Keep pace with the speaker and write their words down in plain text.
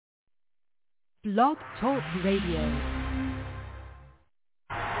Blog Talk Radio.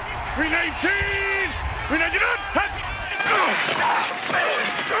 319!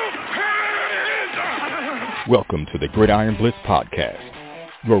 399! Welcome to the Gridiron Blitz podcast,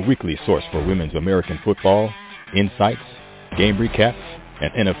 your weekly source for women's American football, insights, game recaps,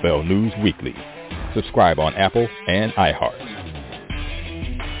 and NFL news weekly. Subscribe on Apple and iHeart.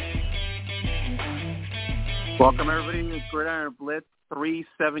 Welcome, everybody, to Gridiron Blitz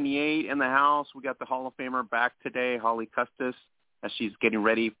 378 in the house. We got the Hall of Famer back today, Holly Custis, as she's getting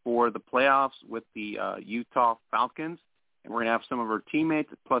ready for the playoffs with the Utah Falcons. And we're going to have some of her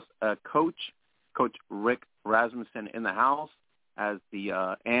teammates plus Coach Rick Rasmussen in the house as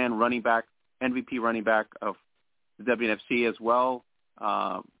the and running back, MVP running back of the WNFC as well.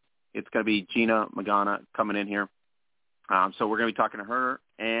 It's going to be Gina Magana coming in here. So we're going to be talking to her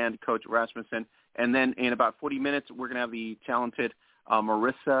and Coach Rasmussen. And then in about 40 minutes, we're going to have the talented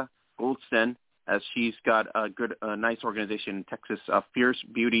Marissa Goldsten, as she's got a nice organization in Texas, Fierce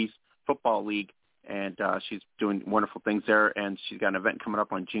Beauties Football League, and she's doing wonderful things there. And she's got an event coming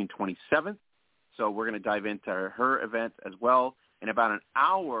up on June 27th. So we're going to dive into her event as well. In about an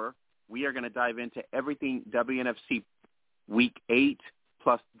hour, we are going to dive into everything WNFC Week 8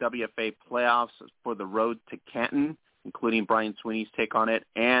 plus WFA playoffs for the road to Canton, including Brian Sweeney's take on it.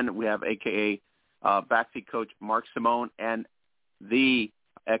 And we have AKA backseat coach Mark Simone and the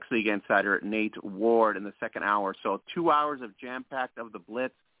ex-league insider Nate Ward in the second hour. So 2 hours of jam-packed of the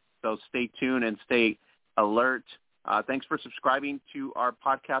Blitz. So stay tuned and stay alert. Thanks for subscribing to our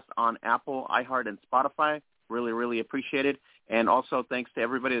podcast on Apple, iHeart, and Spotify. Really, really appreciate it. And also thanks to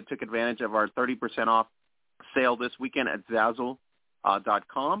everybody that took advantage of our 30% off sale this weekend at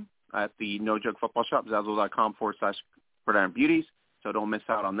Zazzle.com at the No Joke Football Shop, Zazzle.com/Gridiron Beauties. So don't miss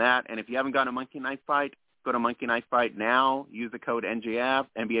out on that. And if you haven't gone to Monkey Knife Fight, go to Monkey Knife Fight now. Use the code NJF.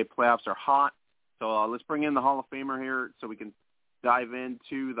 NBA playoffs are hot. So let's bring in the Hall of Famer here so we can dive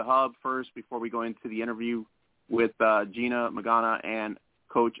into the hub first before we go into the interview with Gina Magana and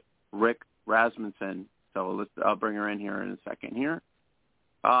Coach Rick Rasmussen. So I'll bring her in here in a second here.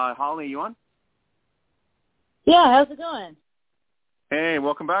 Holly, you on? Yeah, how's it going? Hey,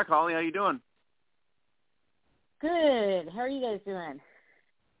 welcome back, Holly. How you doing? Good. How are you guys doing?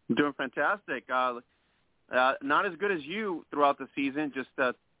 I'm doing fantastic. Not as good as you throughout the season, just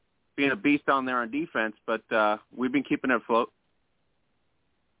being a beast down there on defense, but we've been keeping it afloat.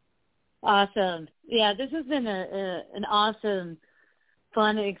 Awesome. Yeah, this has been an awesome,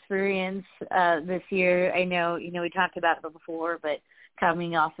 fun experience this year. I know, we talked about it before, but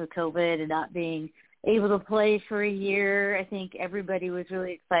coming off of COVID and not being able to play for a year, I think everybody was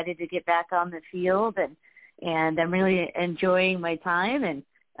really excited to get back on the field, and I'm really enjoying my time, and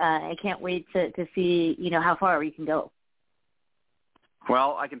I can't wait to see, how far we can go.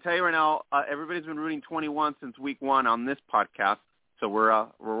 Well, I can tell you right now, everybody's been rooting 21 since week 1 on this podcast, so we're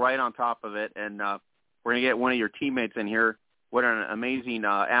right on top of it, and we're going to get one of your teammates in here. What an amazing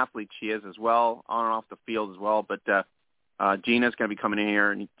athlete she is as well, on and off the field as well. But Gina's going to be coming in here,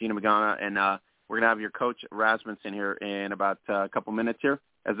 and Gina Magana, and we're going to have your coach Rasmussen here in about a couple minutes here,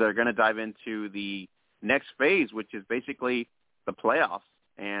 as they're going to dive into the next phase, which is basically the playoffs.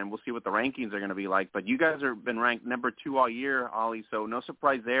 And we'll see what the rankings are going to be like. But you guys have been ranked number 2 all year, Ollie, so no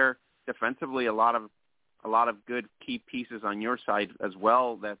surprise there. Defensively, a lot of good key pieces on your side as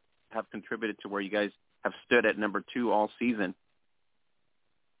well that have contributed to where you guys have stood at number 2 all season.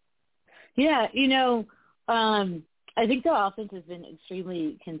 Yeah, I think the offense has been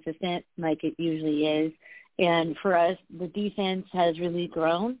extremely consistent, like it usually is. And for us, the defense has really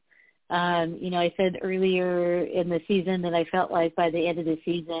grown. I said earlier in the season that I felt like by the end of the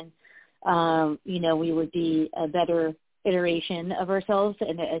season, we would be a better iteration of ourselves,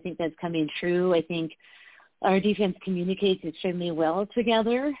 and I think that's coming true. I think our defense communicates extremely well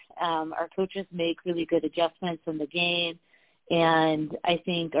together. Our coaches make really good adjustments in the game, and I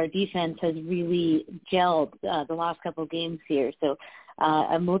think our defense has really gelled the last couple of games here. So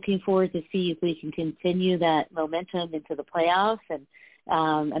I'm looking forward to see if we can continue that momentum into the playoffs, and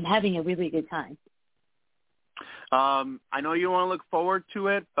I'm having a really good time. I know you want to look forward to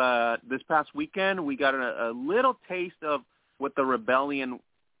it, but this past weekend we got a little taste of what the rebellion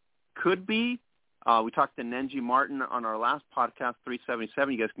could be. We talked to Nenji Martin on our last podcast,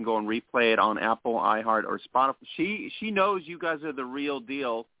 377. You guys can go and replay it on Apple, iHeart, or Spotify. She knows you guys are the real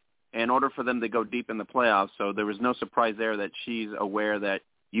deal in order for them to go deep in the playoffs, so there was no surprise there that she's aware that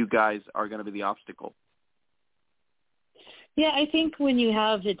you guys are going to be the obstacle. Yeah, I think when you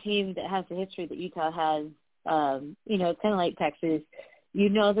have a team that has the history that Utah has, it's kind of like Texas,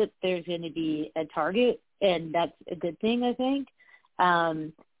 that there's going to be a target, and that's a good thing, I think.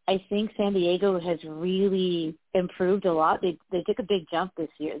 I think San Diego has really improved a lot. They took a big jump this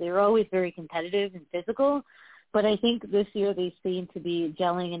year. They were always very competitive and physical, but I think this year they seem to be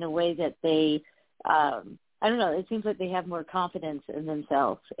gelling in a way that they, I don't know, it seems like they have more confidence in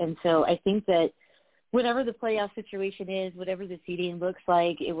themselves. And so I think that whatever the playoff situation is, whatever the seeding looks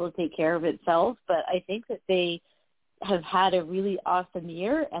like, it will take care of itself. But I think that they have had a really awesome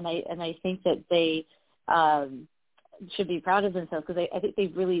year, and I think that they should be proud of themselves because I think they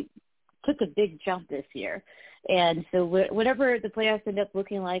really took a big jump this year. And so whatever the playoffs end up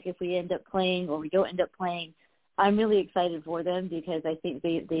looking like, if we end up playing or we don't end up playing, I'm really excited for them because I think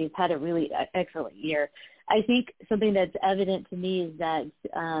they've had a really excellent year. I think something that's evident to me is that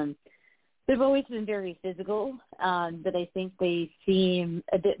they've always been very physical, but I think they seem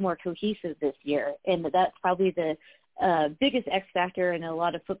a bit more cohesive this year, and that's probably the biggest X factor in a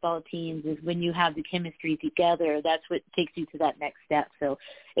lot of football teams is when you have the chemistry together, that's what takes you to that next step. So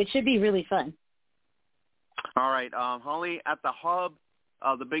it should be really fun. All right. Holly, at the Hub,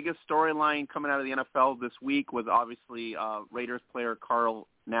 the biggest storyline coming out of the NFL this week was obviously Raiders player Carl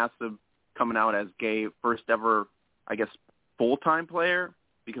Nassib coming out as gay, first ever, I guess, full-time player,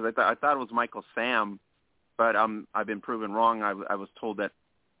 because I thought it was Michael Sam, but I've been proven wrong. I was told that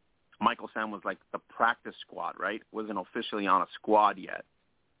Michael Sam was like the practice squad, right? Wasn't officially on a squad yet.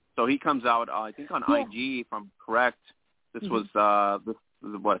 So he comes out, I think on IG, if I'm correct. This was a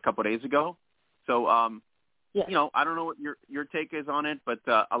couple of days ago. So, you know, I don't know what your take is on it, but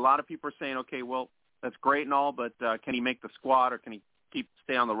a lot of people are saying, okay, well, that's great and all, but can he make the squad or can he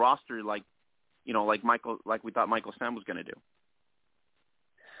stay on the roster like we thought Michael Sam was going to do?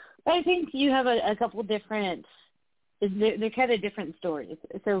 I think you have a couple different. They're kind of different stories.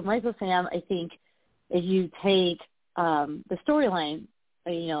 So Michael Sam, I think, if you take the storyline,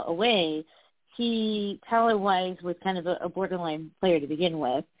 away, he talent-wise was kind of a borderline player to begin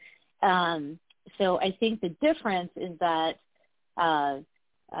with. So I think the difference is that,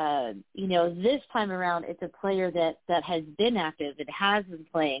 this time around, it's a player that has been active and has been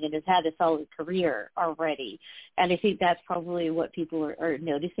playing and has had a solid career already. And I think that's probably what people are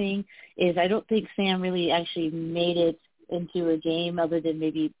noticing is I don't think Sam really actually made it into a game other than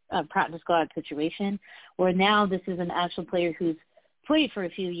maybe a practice squad situation, where now this is an actual player who's played for a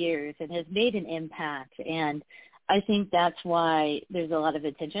few years and has made an impact. And I think that's why there's a lot of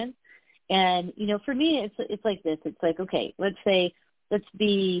attention. And, for me, it's like this. It's like, okay, let's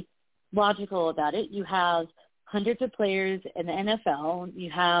be logical about it. You have hundreds of players in the NFL. You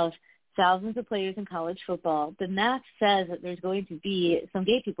have thousands of players in college football. The math says that there's going to be some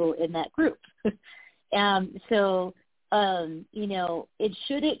gay people in that group. It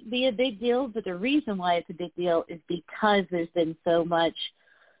shouldn't be a big deal, but the reason why it's a big deal is because there's been so much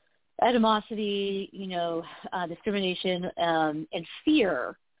animosity, discrimination, and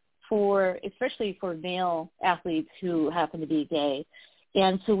fear especially for male athletes who happen to be gay.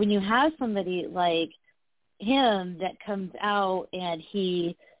 And so when you have somebody like him that comes out and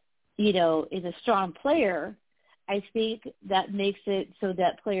he, is a strong player, I think that makes it so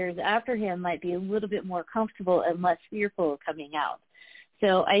that players after him might be a little bit more comfortable and less fearful of coming out.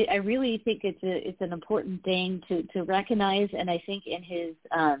 So I really think it's an important thing to recognize, and I think in his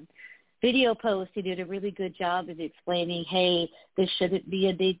video post, he did a really good job of explaining, hey, this shouldn't be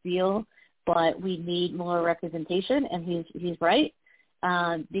a big deal, but we need more representation, and he's right,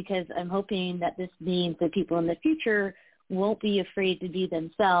 because I'm hoping that this means that people in the future won't be afraid to be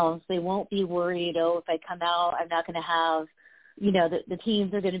themselves. They won't be worried, if I come out, I'm not going to have, the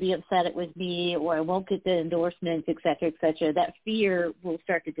teams are going to be upset with me, or I won't get the endorsements, et cetera, et cetera. That fear will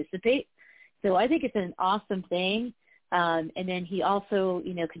start to dissipate. So I think it's an awesome thing. And then he also,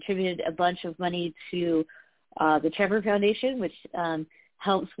 contributed a bunch of money to the Trevor Foundation, which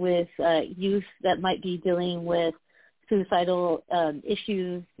helps with youth that might be dealing with suicidal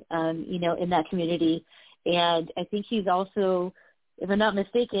issues, in that community. And I think he's also, if I'm not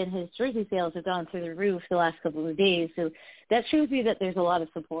mistaken, his jersey sales have gone through the roof the last couple of days. So that shows me that there's a lot of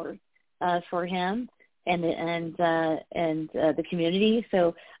support for him and the community.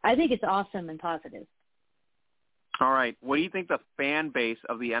 So I think it's awesome and positive. All right. What do you think the fan base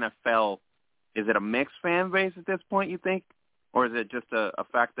of the NFL, is it a mixed fan base at this point, you think? Or is it just a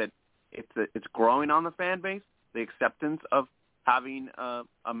fact that it's growing on the fan base, the acceptance of having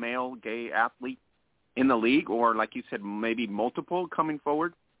a male gay athlete in the league, or like you said, maybe multiple coming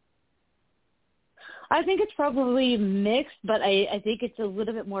forward? I think it's probably mixed, but I think it's a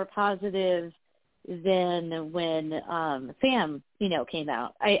little bit more positive than when Sam, came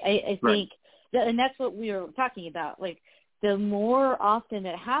out. I think... Right. And that's what we were talking about. Like, the more often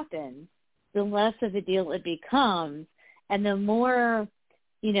it happens, the less of a deal it becomes, and the more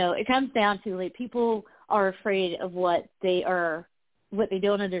it comes down to like people are afraid of what they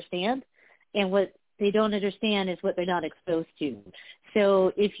don't understand, and what they don't understand is what they're not exposed to.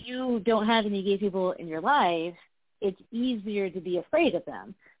 So if you don't have any gay people in your life, it's easier to be afraid of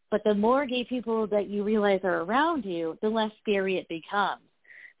them. But the more gay people that you realize are around you, the less scary it becomes.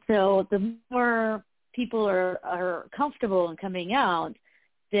 So the more people are comfortable in coming out,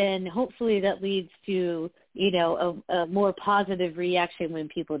 then hopefully that leads to, a more positive reaction when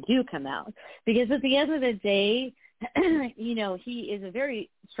people do come out. Because at the end of the day, he is a very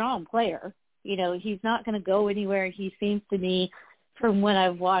strong player. He's not going to go anywhere. He seems to me, from when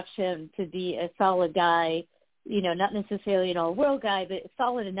I've watched him, to be a solid guy, not necessarily, a world guy, but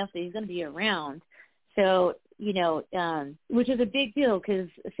solid enough that he's going to be around. So, which is a big deal because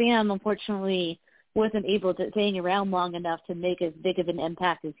Sam, unfortunately, wasn't able to hang around long enough to make as big of an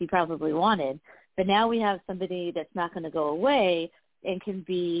impact as he probably wanted. But now we have somebody that's not going to go away and can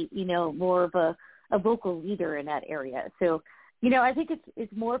be, more of a vocal leader in that area. So, I think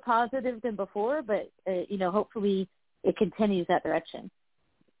it's more positive than before, but, hopefully it continues that direction.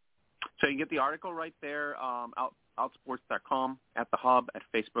 So you can get the article right there, outsports.com, at the hub, at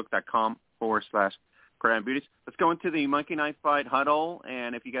facebook.com/Gridiron Beauties. Let's go into the Monkey Knife Fight huddle,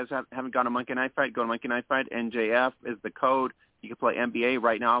 and if you guys haven't gone to Monkey Knife Fight, go to Monkey Knife Fight. NJF is the code. You can play NBA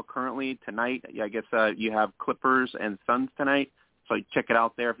right now, currently, tonight. I guess you have Clippers and Suns tonight, so check it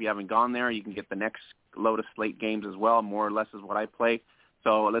out there. If you haven't gone there, you can get the next load of slate games as well, more or less is what I play.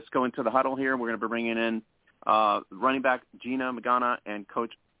 So let's go into the huddle here. We're going to be bringing in running back Gina Magana and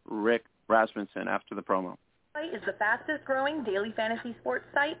Coach Rick Rasmussen after the promo. Is the fastest growing daily fantasy sports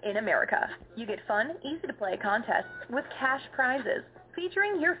site in America. You get fun, easy to play contests with cash prizes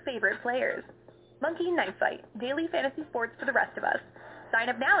featuring your favorite players. Monkey Knife Fight, daily fantasy sports for the rest of us. Sign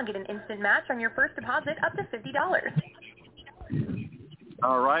up now and get an instant match on your first deposit up to $50.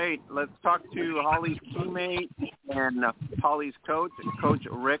 All right, let's talk to Holly's teammate and Holly's coach, Coach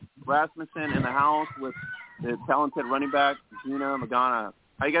Rick Rasmussen, in the house with the talented running back Gina Magana.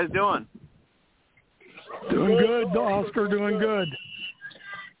 How you guys doing? Doing good, Oscar, doing good.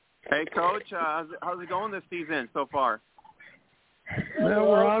 Hey, Coach, how's it going this season so far? Yeah,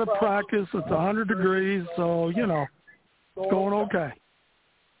 we're out of practice. It's 100 degrees, so, it's going okay.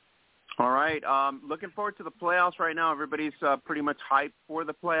 All right. Looking forward to the playoffs right now. Everybody's pretty much hyped for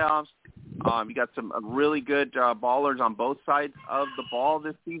the playoffs. You got some really good ballers on both sides of the ball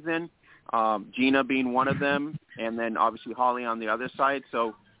this season, Gina being one of them, and then obviously Holly on the other side.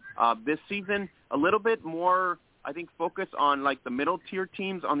 So this season, a little bit more, I think, focus on like the middle-tier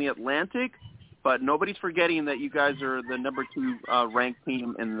teams on the Atlantic, but nobody's forgetting that you guys are the number 2 ranked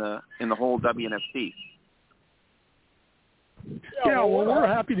team in the whole WNFC. Yeah, well, we're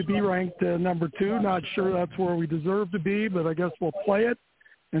happy to be ranked number 2. Not sure that's where we deserve to be, but I guess we'll play it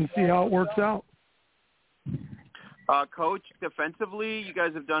and see how it works out. Coach, defensively, you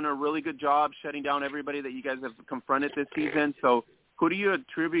guys have done a really good job shutting down everybody that you guys have confronted this season. So who do you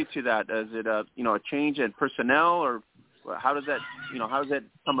attribute to that? Is it a change in personnel, or how does that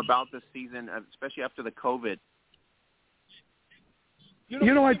come about this season, especially after the COVID?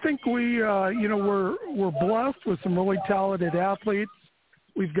 I think we're blessed with some really talented athletes.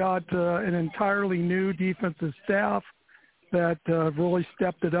 We've got an entirely new defensive staff that really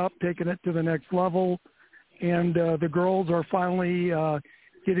stepped it up, taken it to the next level. And the girls are finally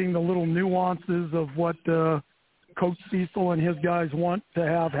getting the little nuances of what Coach Cecil and his guys want to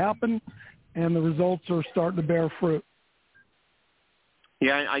have happen, and the results are starting to bear fruit.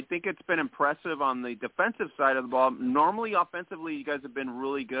 Yeah, I think it's been impressive on the defensive side of the ball. Normally, offensively, you guys have been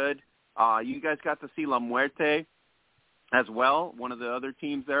really good. You guys got to see La Muerte as well, one of the other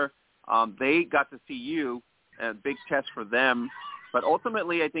teams there. They got to see you, a big test for them. But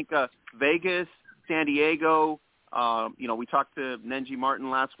ultimately, I think Vegas, San Diego, we talked to Nenji Martin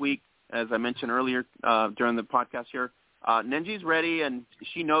last week, as I mentioned earlier during the podcast here. Nenji's ready, and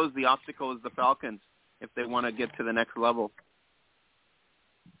she knows the obstacle is the Falcons if they want to get to the next level.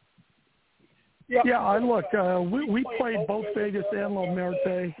 Yeah, we played both Vegas and La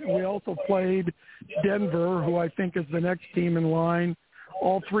Muerte. We also played Denver, who I think is the next team in line.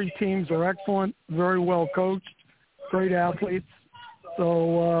 All 3 teams are excellent, very well coached, great athletes.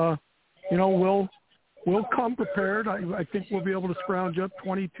 So, we'll come prepared. I think we'll be able to scrounge up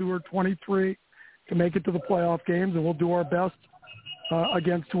 22 or 23 to make it to the playoff games, and we'll do our best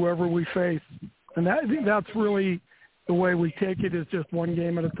against whoever we face. And that's really the way we take it, is just one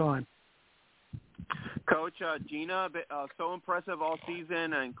game at a time. Coach, Gina, so impressive all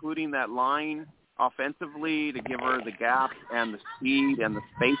season, including that line offensively to give her the gap and the speed and the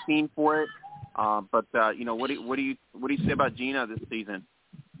spacing for it. But what do you say about Gina this season?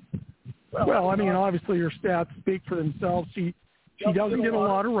 Well, I mean, obviously her stats speak for themselves. She doesn't get a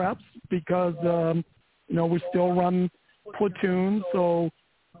lot of reps because, we still run platoon. So,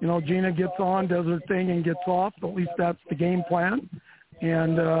 Gina gets on, does her thing, and gets off. At least that's the game plan.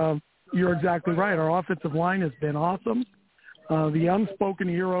 And you're exactly right. Our offensive line has been awesome. The unspoken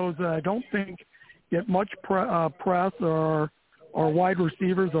heroes, I don't think, get much press. Or wide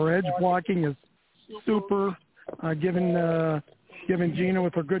receivers, our edge blocking is super. Given Gina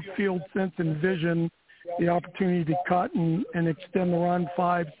with her good field sense and vision the opportunity to cut and extend the run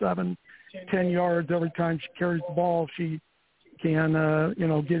 5, 7, 10 yards every time she carries the ball, she can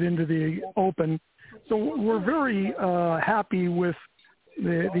get into the open. So we're very happy with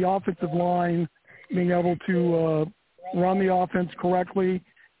the offensive line being able to run the offense correctly,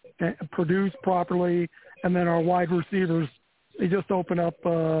 produce properly, and then our wide receivers, they just open up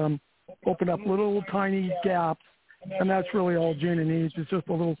little tiny gaps, and that's really all Gina needs. It's just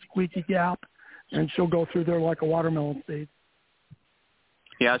a little squeaky gap, and she'll go through there like a watermelon seed.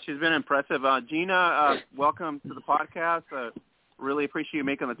 Yeah, she's been impressive. Gina, welcome to the podcast. Really appreciate you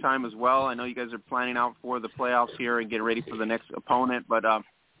making the time as well. I know you guys are planning out for the playoffs here and getting ready for the next opponent, but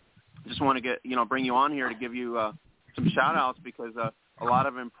just want to bring you on here to give you some shout-outs because a lot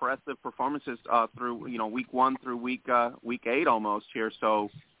of impressive performances through week 1 through week 8 almost here. So,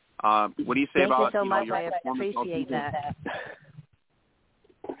 what do you say about so much? your I performance? appreciate that.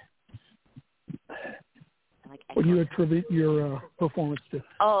 What do you attribute your performance to?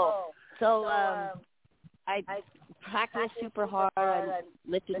 I practiced super hard. I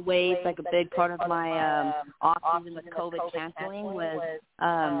lifted weights. Like a big part of my off-season with COVID canceling was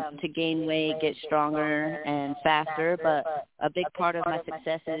to gain weight, get stronger and faster. But a big part of my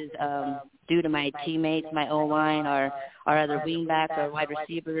success is due to my teammates, my O-line, our other wingbacks, our wide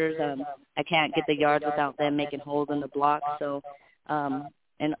receivers. I can't get the yards without them making holes in the block. So,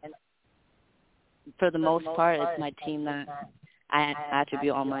 and for the most part, it's my team that I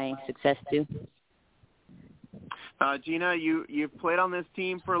attribute all my success to. Gina, you've played on this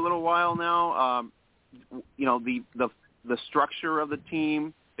team for a little while now. The structure of the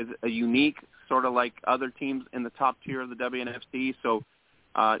team is a unique, sort of like other teams in the top tier of the WNFC. So,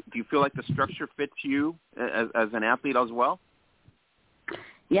 do you feel like the structure fits you as an athlete as well?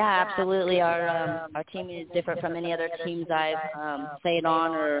 Yeah, absolutely. Our team is different from any other teams I've played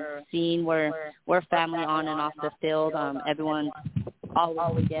on or seen. We're family on and off the field. Everyone's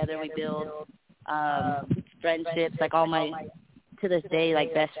all together. We build friendships. Like to this day,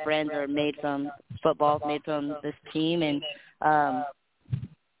 like best friends are made from football, made from this team. And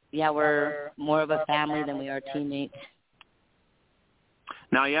we're more of a family than we are teammates.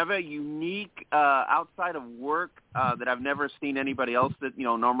 Now, you have a unique outside of work that I've never seen anybody else that,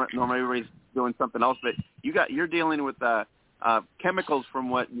 normally everybody's doing something else, but you're dealing with chemicals from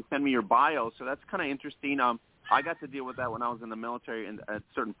what you send me your bio, so that's kind of interesting. I got to deal with that when I was in the military at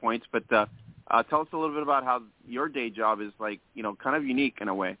certain points, but tell us a little bit about how your day job is kind of unique in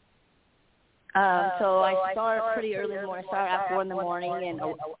a way. So I start pretty early in the morning. I start at 4 in the morning, and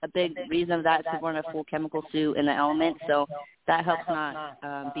a big reason of that is because we're in a full chemical suit in the element, so that helps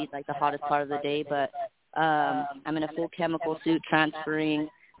not be the hottest part of the day. But I'm in a full chemical suit transferring.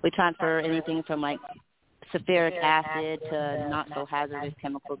 We transfer anything from sulfuric acid to not so hazardous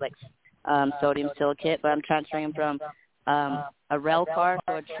chemicals like sodium silicate. But I'm transferring them from a rail car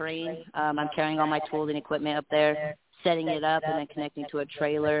to a train. I'm carrying all my tools and equipment up there, setting it up, and then connecting to a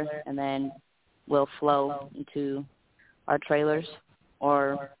trailer, and then will flow into our trailers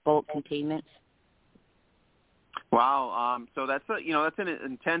or bulk containments. Wow. So that's an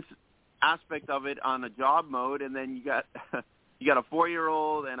intense aspect of it on a job mode, and then you got a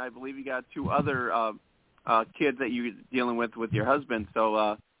 4-year-old, and I believe you got 2 other kids that you're dealing with your husband.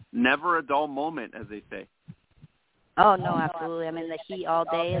 So never a dull moment, as they say. Oh no, absolutely. I'm in the heat all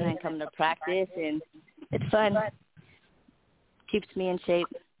day, and then come to practice, and it's fun. Keeps me in shape.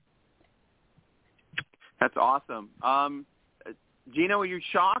 That's awesome. Gina, were you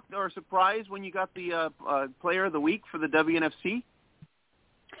shocked or surprised when you got the Player of the Week for the WNFC?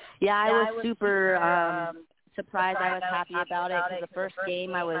 Yeah, I was super surprised. I was happy about it because the first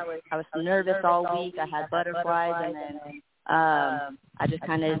game I was nervous all week. I had butterflies, and then I just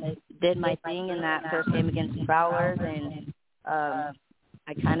kind of did my thing in that first game against Prowlers, and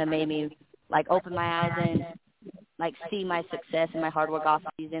I kind of made me open my eyes and see my success and my hard work off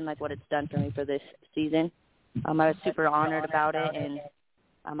season, what it's done for me for this season. I was super honored about it, and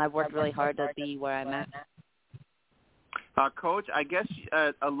I've worked really hard to be where I'm at. Coach, I guess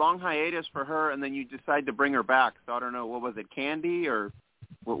a long hiatus for her, and then you decide to bring her back. So I don't know, what was it, Candy, or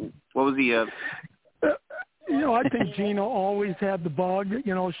what was the I think Gina always had the bug.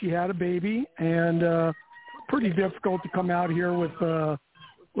 She had a baby, and pretty difficult to come out here with a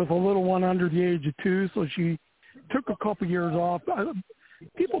little one under the age of 2, so she took a couple years off.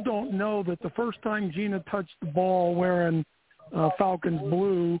 People don't know that the first time Gina touched the ball wearing Falcons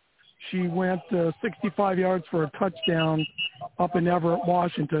blue, she went 65 yards for a touchdown up in Everett,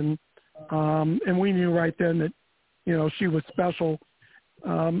 Washington, and we knew right then that, she was special.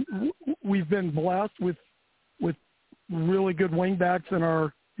 We've been blessed with really good wingbacks in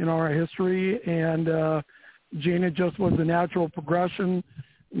our history, and Gina just was a natural progression.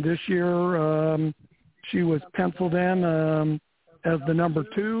 This year, she was penciled in as the number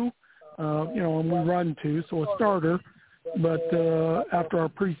 2, and we run 2, so a starter. But after our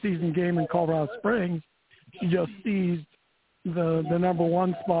preseason game in Colorado Springs, she just seized the number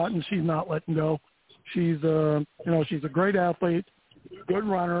 1 spot, and she's not letting go. She's she's a great athlete, good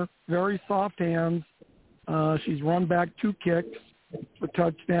runner, very soft hands. She's run back 2 kicks for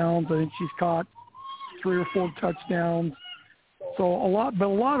touchdowns. I think she's caught 3 or 4 touchdowns. So a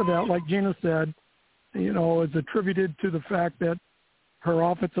lot of that, like Gina said, is attributed to the fact that her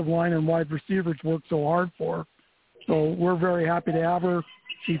offensive line and wide receivers work so hard for her. So we're very happy to have her.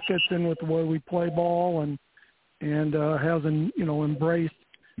 She fits in with the way we play ball and has embraced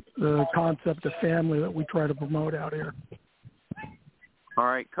the concept of family that we try to promote out here. All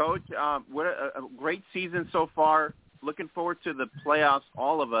right, Coach. What a great season so far. Looking forward to the playoffs,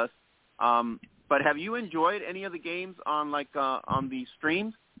 all of us. But have you enjoyed any of the games on the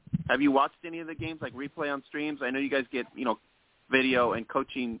streams? Have you watched any of the games, like replay on streams? I know you guys get video and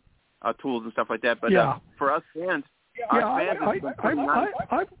coaching tools and stuff like that. But for us fans, I've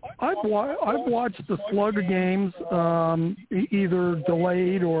watched the slugger games either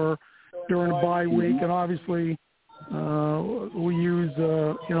delayed or during a bye week, and obviously we use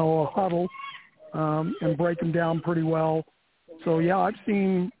a huddle and break them down pretty well. So I've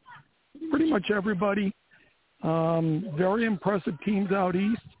seen pretty much everybody. Very impressive teams out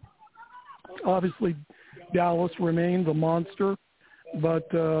east. Obviously, Dallas remains a monster, but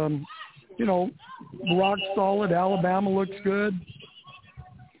rock solid. Alabama looks good.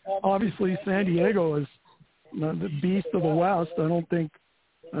 Obviously, San Diego is the beast of the West. I don't think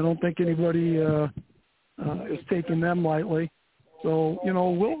anybody is taking them lightly. So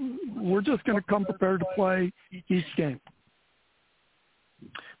we're just going to come prepared to play each game.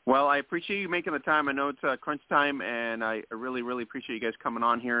 Well, I appreciate you making the time. I know it's crunch time, and I really, really appreciate you guys coming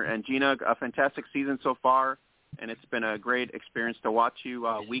on here. And Gina, a fantastic season so far, and it's been a great experience to watch you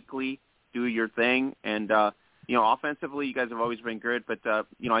weekly do your thing. And, offensively, you guys have always been good, but, I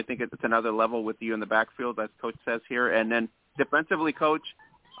think it's another level with you in the backfield, as Coach says here. And then defensively, Coach,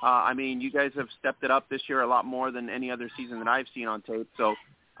 you guys have stepped it up this year a lot more than any other season that I've seen on tape. So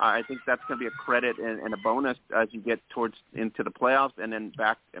I think that's going to be a credit and a bonus as you get into the playoffs and then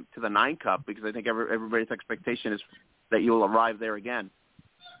back to the 9 Cup, because I think everybody's expectation is that you'll arrive there again.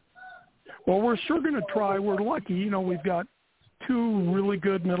 Well, we're sure going to try. We're lucky. We've got 2 really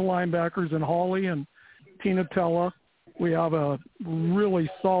good middle linebackers in Holly and Tina Tella. We have a really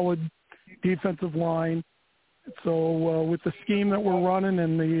solid defensive line. So with the scheme that we're running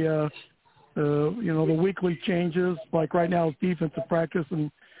and the weekly changes, like right now it's defensive practice,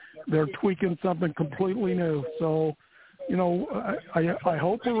 and they're tweaking something completely new. So, I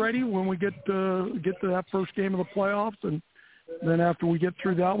hope we're ready when we get to that first game of the playoffs, and then after we get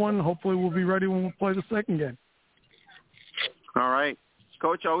through that one, hopefully we'll be ready when we play the second game. All right,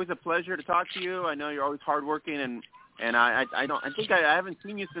 Coach. Always a pleasure to talk to you. I know you're always hardworking, and I haven't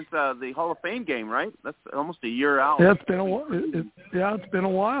seen you since the Hall of Fame game, right? That's almost a year out. Yeah, it's been a while. It's been a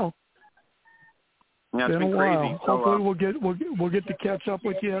while. Yeah, it's been a while. Crazy. Hopefully we'll get to catch up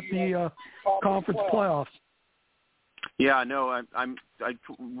with you at the conference playoffs. Yeah, no, I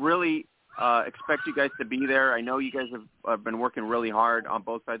really expect you guys to be there. I know you guys have been working really hard on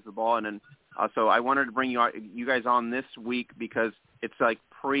both sides of the ball, and then so I wanted to bring you guys on this week because it's like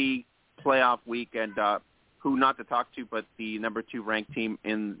pre-playoff week, and who not to talk to but the number 2 ranked team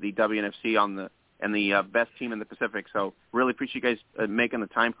in the WNFC and the best team in the Pacific. So really appreciate you guys making the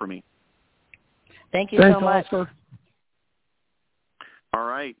time for me. Thank you so much. Oscar. All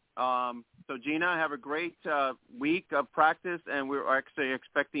right. So, Gina, have a great week of practice, and we're actually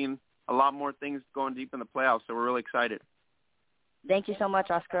expecting a lot more things going deep in the playoffs, so we're really excited. Thank you so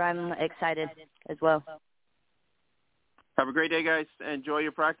much, Oscar. I'm excited as well. Have a great day, guys. Enjoy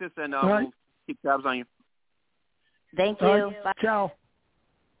your practice, and right. We'll keep tabs on you. Thank you. Right. Bye. Ciao.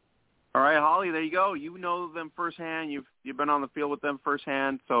 All right, Holly, there you go. You know them firsthand. You've been on the field with them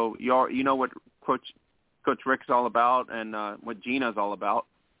firsthand, so you know what Coach Rick's all about and what Gina's all about.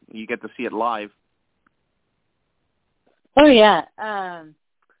 You get to see it live. Oh yeah. I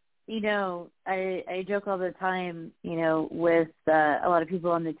joke all the time, with a lot of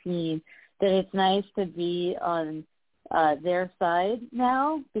people on the team that it's nice to be on their side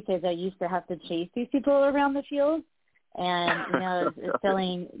now, because I used to have to chase these people around the field. And, I was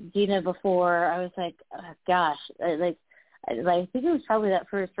telling Gina before, I was like, oh, gosh, I think it was probably that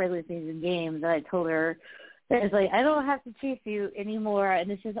first regular season game that I told her, it was like, I don't have to chase you anymore, and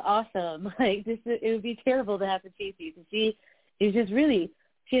this is awesome. It would be terrible to have to chase you, because she has really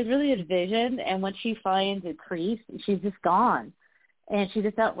good vision, and when she finds a crease, she's just gone, and she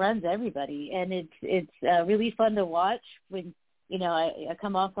just outruns everybody. And it's really fun to watch when I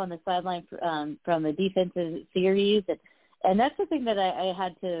come off on the sideline from a defensive series, and that's the thing that I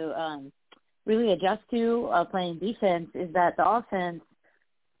had to really adjust to playing defense, is that the offense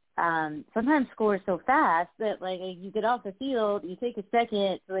sometimes scores so fast that you get off the field, you take a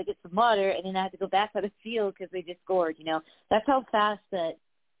second to get some water, and then I have to go back on the field because they just scored. That's how fast that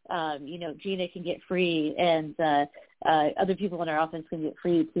Gina can get free, and other people in our offense can get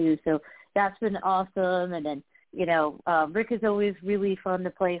free too. So that's been awesome. And then Rick is always really fun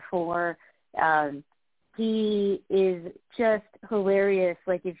to play for. He is just hilarious.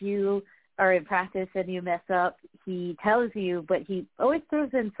 If you are in practice and you mess up, he tells you, but he always throws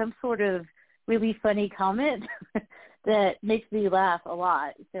in some sort of really funny comment that makes me laugh a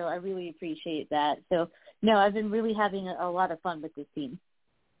lot. So I really appreciate that. So, no, I've been really having a lot of fun with this team.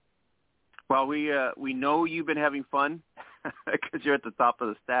 Well, we know you've been having fun because you're at the top of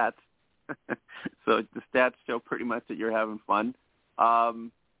the stats. So the stats show pretty much that you're having fun.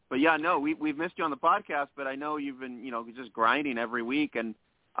 But yeah, no, we've missed you on the podcast, but I know you've been, just grinding every week. And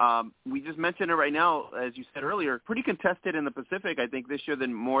we just mentioned it right now, as you said earlier, pretty contested in the Pacific, I think, this year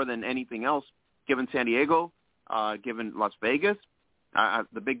more than anything else, given San Diego, given Las Vegas.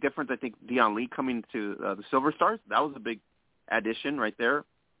 The big difference, I think, Dion Lee coming to the Silver Stars, that was a big addition right there.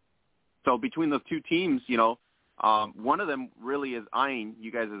 So between those two teams, one of them really is eyeing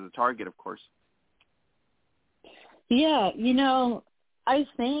you guys as a target, of course. Yeah, I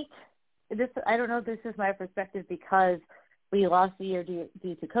think I don't know if this is my perspective because we lost a year due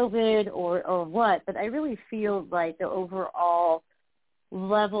to COVID or what, but I really feel like the overall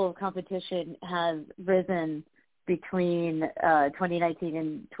level of competition has risen between 2019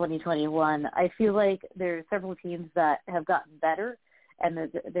 and 2021. I feel like there are several teams that have gotten better, and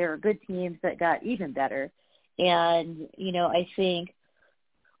there are good teams that got even better. And, I think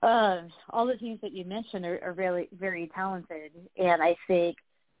all the teams that you mentioned are really very talented. And I think,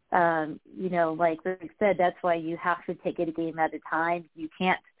 like Rick said, that's why you have to take it a game at a time. You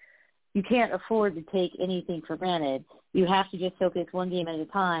can't afford to take anything for granted. You have to just focus one game at a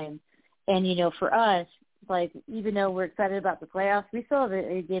time. And, for us, even though we're excited about the playoffs, we still have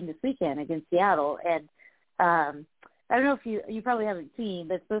a game this weekend against Seattle. And I don't know if you probably haven't seen,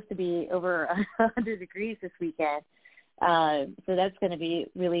 but it's supposed to be over 100 degrees this weekend. So that's going to be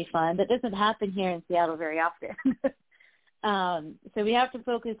really fun. That doesn't happen here in Seattle very often. So we have to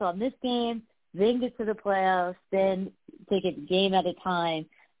focus on this game, then get to the playoffs, then take it game at a time,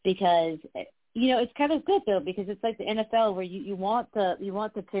 because it's kind of good though, because it's like the NFL where you want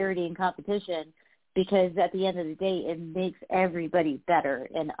the parity and competition, because at the end of the day it makes everybody better,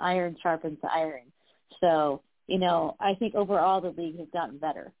 and iron sharpens iron. So I think overall the league has gotten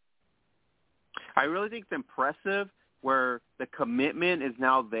better. I really think it's impressive where the commitment is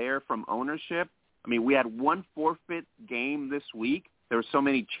now there from ownership. I mean, we had one forfeit game this week. There were so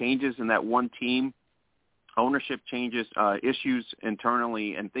many changes in that one team, ownership changes, issues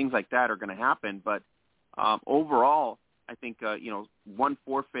internally, and things like that are going to happen. But overall, I think, one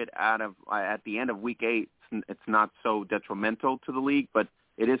forfeit at the end of week 8, it's not so detrimental to the league, but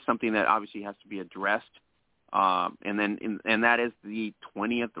it is something that obviously has to be addressed. And that is the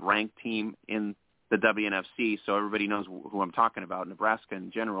 20th ranked team in the WNFC. So everybody knows who I'm talking about, Nebraska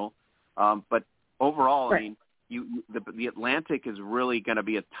in general. But overall, right. I mean, the Atlantic is really going to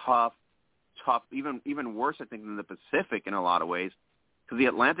be a tough, even worse, I think, than the Pacific in a lot of ways. Because the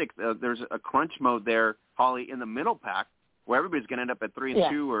Atlantic, there's a crunch mode there, Holly, in the middle pack, where everybody's going to end up at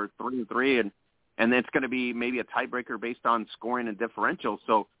 3-2 or 3-3, and it's going to be maybe a tiebreaker based on scoring and differential.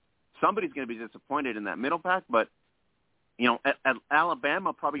 So somebody's going to be disappointed in that middle pack, but at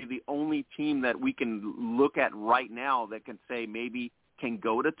Alabama, probably the only team that we can look at right now that can say maybe can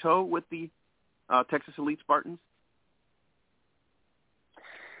go to toe with the Texas Elite Spartans.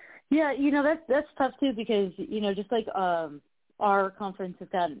 Yeah, that's tough too, because just like our conference has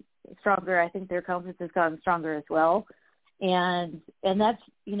gotten stronger, I think their conference has gotten stronger as well, and that's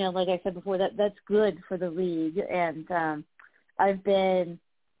like I said before, that's good for the league. And I've been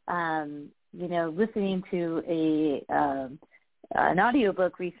listening to an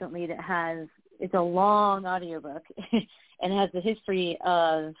audiobook recently it's a long audiobook and it has the history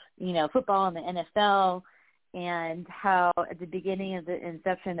of, football and the NFL and how at the beginning of the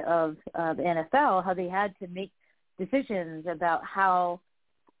inception of the NFL, how they had to make decisions about how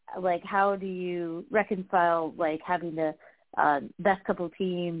do you reconcile having the best couple of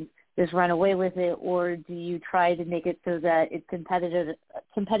teams just run away with it, or do you try to make it so that it's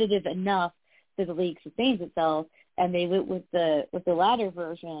competitive enough so the league sustains itself? And they went with the latter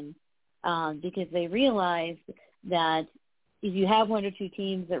version because they realized that if you have one or two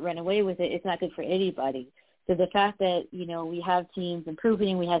teams that run away with it, it's not good for anybody. So the fact that, we have teams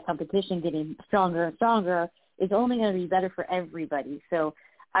improving, we have competition getting stronger and stronger, is only going to be better for everybody. So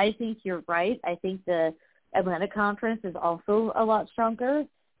I think you're right. I think the Atlantic Conference is also a lot stronger,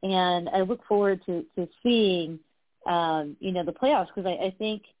 and I look forward to seeing, the playoffs, because I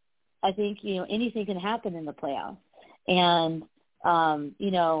think anything can happen in the playoffs. And,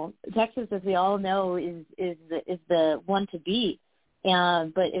 Texas, as we all know, is the one to beat.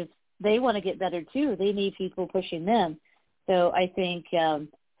 But if they want to get better too, they need people pushing them. So I think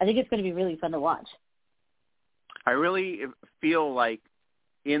it's going to be really fun to watch. I really feel like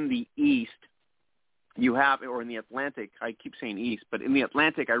in the East you have, or in the Atlantic, I keep saying East, but in the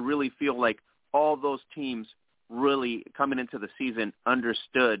Atlantic, I really feel like all those teams really coming into the season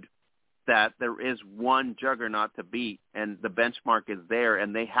understood that there is one juggernaut to beat, and the benchmark is there,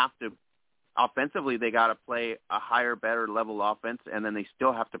 and they have to, offensively, they got to play a higher, better level offense, and then they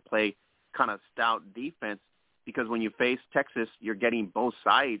still have to play kind of stout defense, because when you face Texas, you're getting both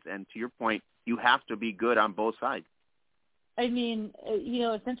sides, and to your point, you have to be good on both sides. I mean,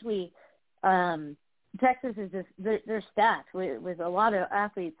 essentially, Texas is just, they're stacked with a lot of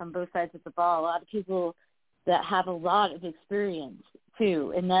athletes on both sides of the ball, a lot of people that have a lot of experience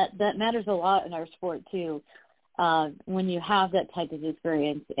too, and that matters a lot in our sport too, when you have that type of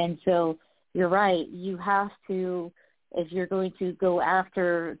experience. And so you're right, you have to, if you're going to go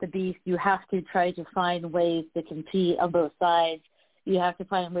after the beast, you have to try to find ways to compete on both sides. You have to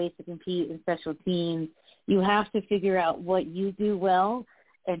find ways to compete in special teams. You have to figure out what you do well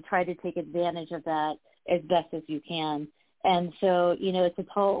and try to take advantage of that as best as you can. And so, it's a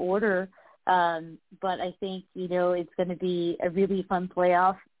tall order, but I think, it's going to be a really fun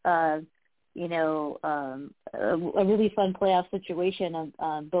playoff, a really fun playoff situation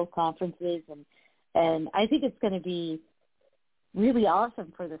on both conferences. And I think it's going to be really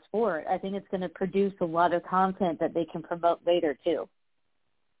awesome for the sport. I think it's going to produce a lot of content that they can promote later too.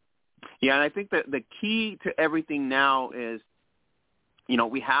 Yeah, and I think that the key to everything now is,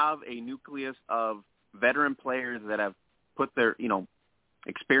 we have a nucleus of veteran players that have put their,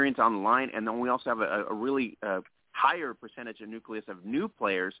 experience on the line, and then we also have a really higher percentage of nucleus of new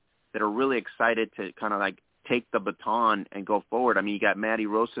players that are really excited to kind of take the baton and go forward. I mean, you got Matty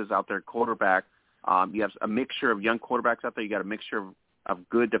Rosas out there, quarterback. You have a mixture of young quarterbacks out there. You got a mixture of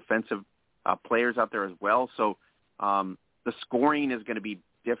good defensive players out there as well. So the scoring is going to be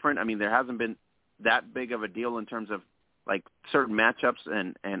different. I mean, there hasn't been that big of a deal in terms of certain matchups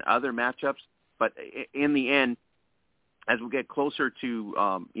and other matchups. But in the end, as we get closer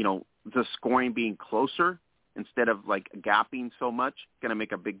to, the scoring being closer instead of gapping so much, going to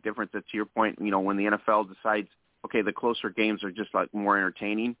make a big difference. To your point, when the NFL decides, okay, the closer games are just more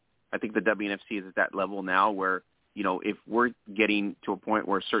entertaining. I think the WNFC is at that level now where, if we're getting to a point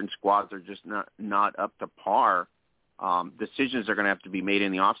where certain squads are just not up to par, decisions are going to have to be made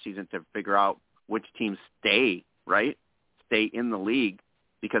in the offseason to figure out which teams stay in the league,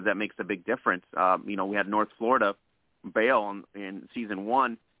 because that makes a big difference. We had North Florida bail in season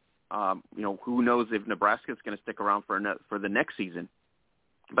one. Who knows if Nebraska is going to stick around for the next season.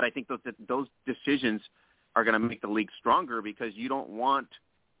 But I think those decisions are going to make the league stronger, because you don't want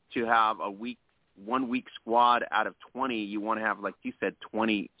to have a 1 week squad out of 20. You want to have, like you said,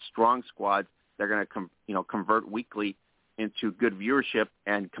 20 strong squads that are going to convert weekly into good viewership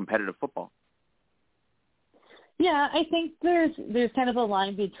and competitive football. Yeah, I think there's kind of a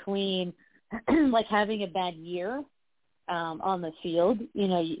line between having a bad year on the field.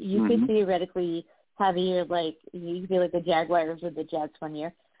 You could theoretically have a year you could be like the Jaguars or the Jets one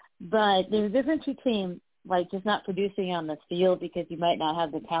year, but there's a difference between just not producing on the field because you might not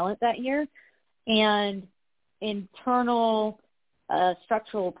have the talent that year, and internal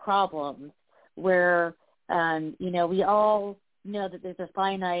structural problems where we all know that there's a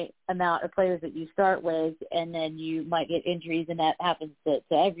finite amount of players that you start with, and then you might get injuries, and that happens to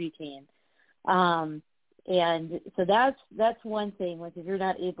every team. And so that's one thing. If you're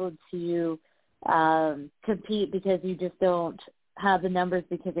not able to compete because you just don't have the numbers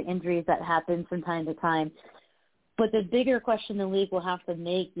because of injuries that happen from time to time. But the bigger question the league will have to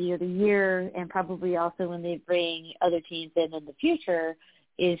make year to year, and probably also when they bring other teams in the future,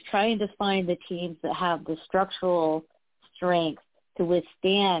 is trying to find the teams that have the structural strength to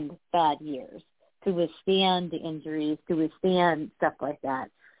withstand bad years, to withstand the injuries, to withstand stuff like that.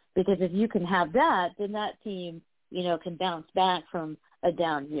 Because if you can have that, then that team, can bounce back from a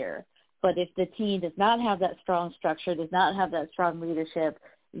down year. But if the team does not have that strong structure, does not have that strong leadership,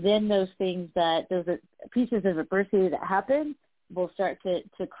 then those pieces of adversity that happen will start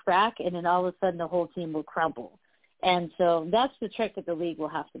to crack, and then all of a sudden the whole team will crumble. And so that's the trick that the league will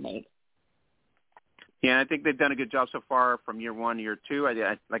have to make. Yeah, I think they've done a good job so far from year one, year two.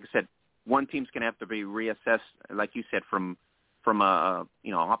 Like I said, one team's going to have to be reassessed, like you said, from a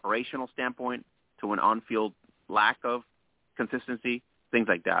operational standpoint to an on-field lack of consistency, things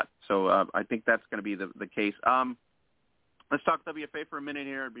like that. So I think that's going to be the case. Let's talk WFA for a minute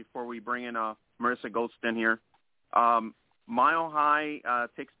here before we bring in Marissa Goldston here. Mile High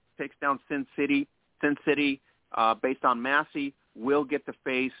takes down Sin City. Sin City, based on Massey, will get to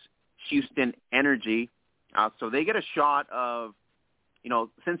face Houston Energy. So they get a shot of,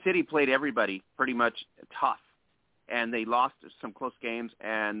 Sin City played everybody pretty much tough, and they lost some close games,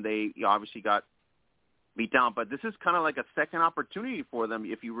 and they obviously got beat down. But this is kind of like a second opportunity for them,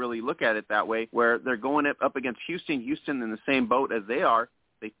 if you really look at it that way, where they're going up against Houston. Houston in the same boat as they are.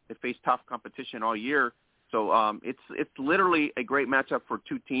 They face tough competition all year. So it's literally a great matchup for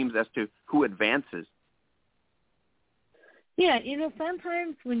two teams as to who advances. Yeah,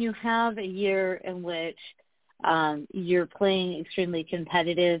 sometimes when you have a year in which you're playing extremely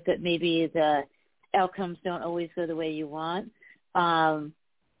competitive, but maybe the outcomes don't always go the way you want,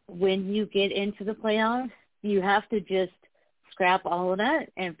 when you get into the playoffs, you have to just scrap all of that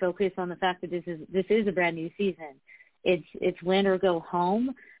and focus on the fact that this is a brand new season. It's win or go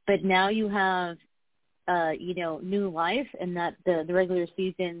home, but now you have new life, and that the regular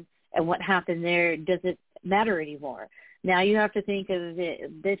season and what happened there doesn't matter anymore. Now you have to think of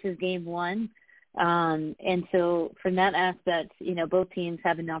it, this is game one. And so from that aspect, both teams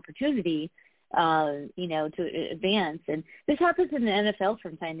have an opportunity, to advance. And this happens in the NFL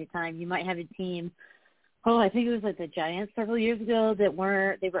from time to time. You might have a team, I think it was like the Giants several years ago, they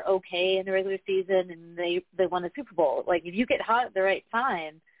were okay in the regular season, and they won the Super Bowl. Like, if you get hot at the right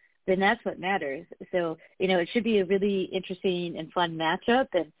time, then that's what matters. So, it should be a really interesting and fun matchup,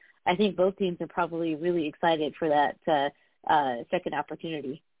 and I think both teams are probably really excited for that second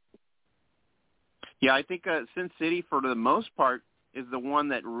opportunity. Yeah, I think Sin City, for the most part, is the one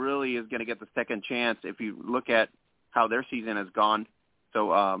that really is going to get the second chance if you look at how their season has gone.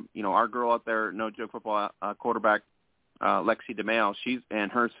 So, our girl out there, No Joke Football quarterback, Lexi DeMayo,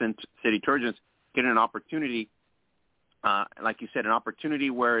 and her Sin City Trojans get an opportunity, like you said, an opportunity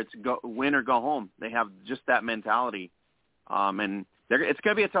where it's win or go home. They have just that mentality. And it's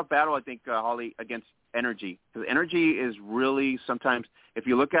going to be a tough battle, I think, Holly, against Energy. Because Energy is really, sometimes, if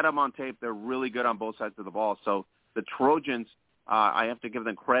you look at them on tape, they're really good on both sides of the ball. So the Trojans, I have to give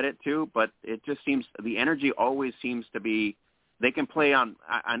them credit too, but it just seems the Energy always seems to be, they can play on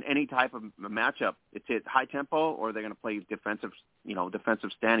any type of matchup. It's at high tempo, or they're going to play defensive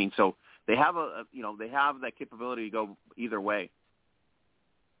standing. So they have they have that capability to go either way.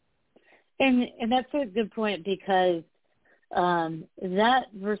 And that's a good point, because that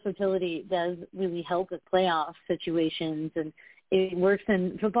versatility does really help with playoff situations, and it works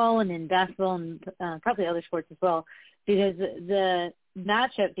in football and in basketball and probably other sports as well, because the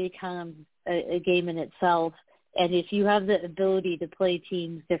matchup becomes a game in itself. And if you have the ability to play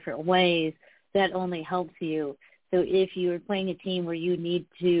teams different ways, that only helps you. So if you're playing a team where you need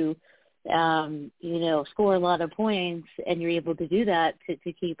to, score a lot of points, and you're able to do that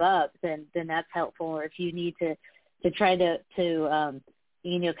to keep up, then that's helpful. Or if you need to try to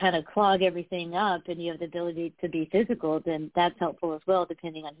kind of clog everything up, and you have the ability to be physical, then that's helpful as well,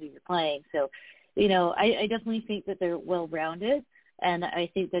 depending on who you're playing. So, I definitely think that they're well-rounded, and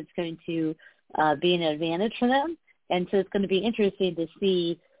I think that's going to be an advantage for them. And so it's going to be interesting to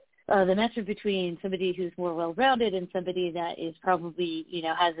see the matchup between somebody who's more well-rounded and somebody that is probably,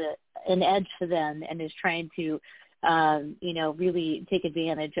 has an edge to them and is trying to, really take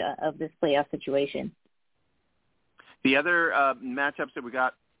advantage of this playoff situation. The other matchups that we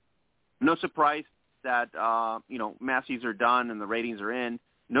got, no surprise that, Massey's are done and the ratings are in.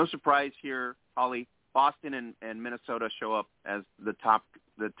 No surprise here, Holly, Boston and Minnesota show up as the top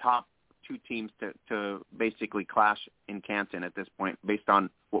two teams to basically clash in Canton at this point, based on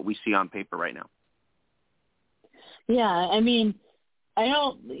what we see on paper right now. Yeah, I mean,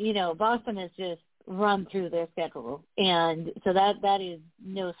 Boston has just run through their schedule, and so that is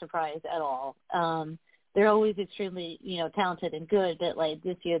no surprise at all. They're always extremely, talented and good, but like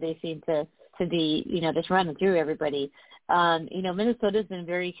this year they seem to be, just running through everybody. Minnesota's been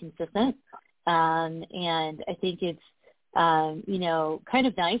very consistent, and I think it's, kind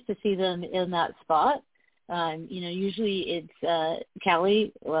of nice to see them in that spot. Usually it's the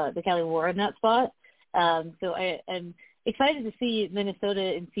Cali War in that spot. So I'm excited to see Minnesota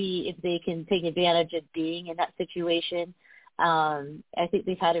and see if they can take advantage of being in that situation. I think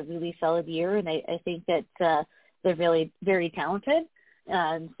they've had a really solid year, and I think that they're really very talented.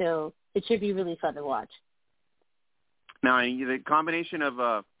 So it should be really fun to watch. Now, the combination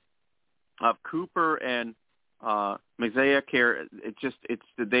of Cooper and Mosaic here,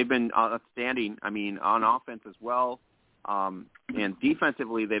 they've been outstanding. I mean, on offense as well, and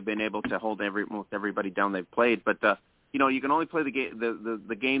defensively they've been able to hold most everybody down they've played. But you can only play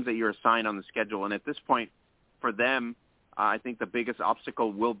the games that you're assigned on the schedule, and at this point, for them, I think the biggest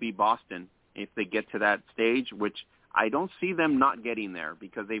obstacle will be Boston if they get to that stage, which I don't see them not getting there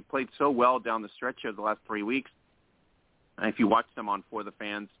because they've played so well down the stretch of the last 3 weeks. And if you watch them on For the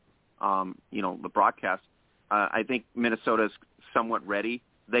Fans, the broadcast, I think Minnesota's somewhat ready.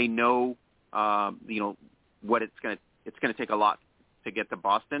 They know, what it's going to take a lot to get to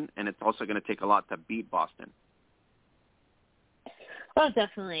Boston, and it's also going to take a lot to beat Boston. Well,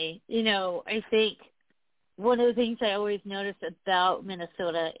 definitely. I think one of the things I always notice about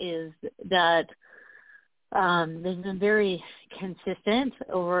Minnesota is that they've been very consistent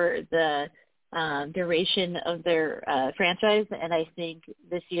over the duration of their franchise, and I think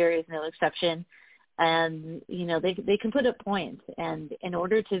this year is no exception. And they can put up points, and in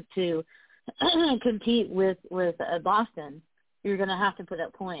order to compete with Boston, you're going to have to put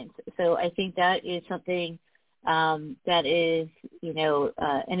up points. So I think that is something that is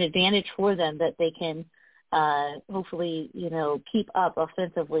an advantage for them, that they can hopefully keep up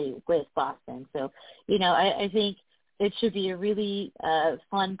offensively with Boston. So I think it should be a really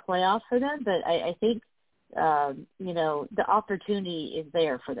fun playoff for them, but I think the opportunity is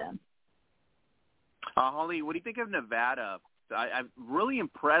there for them. Holly, what do you think of Nevada? I'm really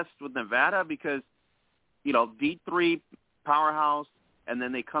impressed with Nevada because, D3 powerhouse, and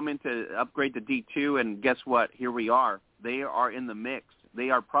then they come in to upgrade to D2, and guess what? Here we are. They are in the mix. They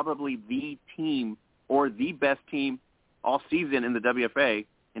are probably the team or the best team all season in the WFA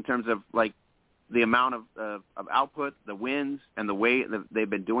in terms of, like, the amount of output, the wins, and the way that they've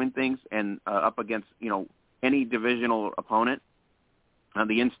been doing things, and up against, any divisional opponent,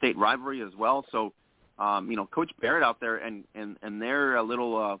 the in-state rivalry as well. So, Coach Barrett out there and their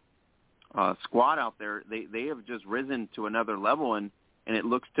little squad out there, they have just risen to another level, and it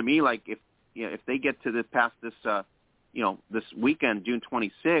looks to me like if they get to this weekend, June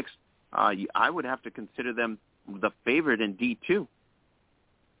 26th, I would have to consider them the favorite in D2.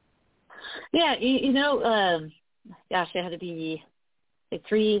 Yeah, gosh, it had to be like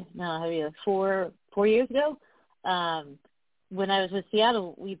 4 years ago. When I was with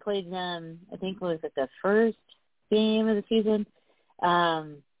Seattle, we played them, I think it was at the first game of the season,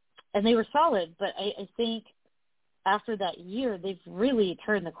 and they were solid, but I think after that year, they've really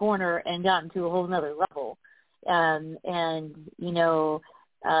turned the corner and gotten to a whole nother level. In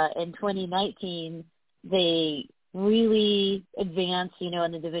 2019, they really advanced, in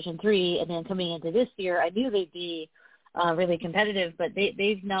the Division III, and then coming into this year, I knew they'd be really competitive, but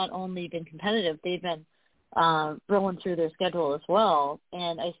they've not only been competitive, they've been rolling through their schedule as well.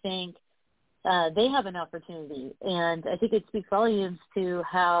 And I think they have an opportunity. And I think it speaks volumes to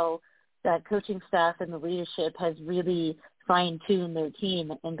how that coaching staff and the leadership has really fine-tuned their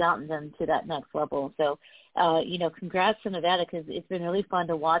team and gotten them to that next level. So, congrats to Nevada, because it's been really fun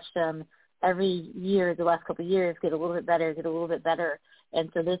to watch them every year, the last couple of years, get a little bit better. And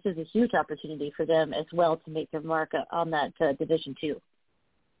so this is a huge opportunity for them as well to make their mark on that Division II.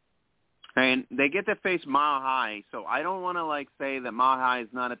 And they get to face Mile High, so I don't want to say that Mile High is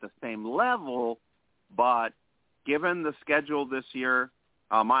not at the same level, but given the schedule this year,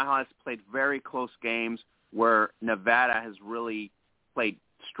 Mile High has played very close games where Nevada has really played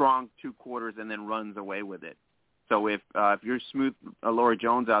strong 2 quarters and then runs away with it. So if you're smooth Laura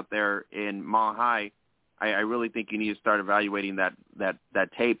Jones out there in Mile High, I really think you need to start evaluating that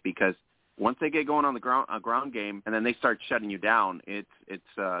tape, because once they get going on the ground game and then they start shutting you down, it's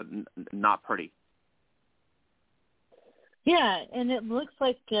not pretty. Yeah, and it looks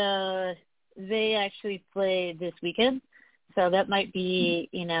like they actually play this weekend, so that might be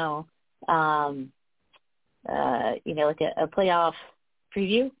like a playoff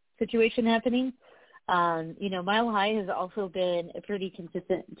preview situation happening. Mile High has also been a pretty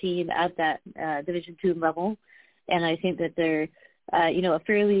consistent team at that Division II level, and I think that they're, a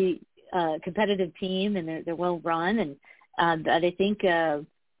fairly competitive team, and they're well run, and but I think,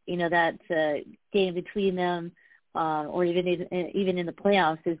 that game between them, or even in the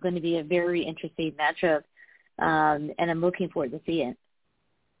playoffs, is going to be a very interesting matchup, and I'm looking forward to seeing it.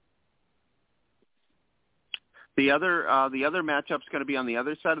 The other matchup's going to be on the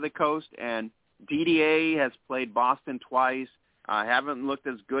other side of the coast, and DDA has played Boston twice. Haven't looked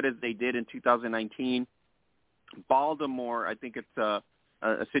as good as they did in 2019. Baltimore, I think it's a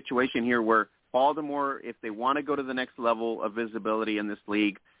situation here where Baltimore, if they want to go to the next level of visibility in this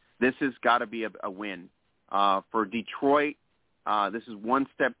league, this has got to be a win. For Detroit, this is one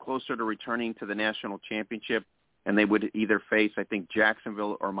step closer to returning to the national championship, and they would either face, I think,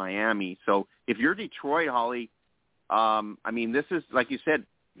 Jacksonville or Miami. So if you're Detroit, Holly, this is, like you said,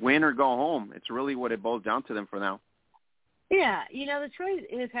 win or go home. It's really what it boils down to them for now. Yeah, Detroit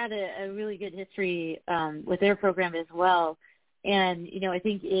has had a really good history with their program as well. And, I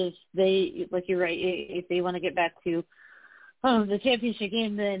think if they, like you're right, if they want to get back to the championship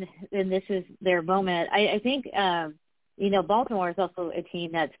game, then this is their moment. I think, Baltimore is also a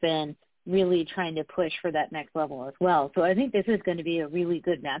team that's been really trying to push for that next level as well. So I think this is going to be a really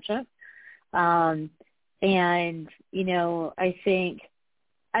good matchup. I think,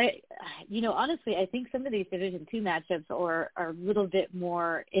 honestly, I think some of these Division II matchups are a little bit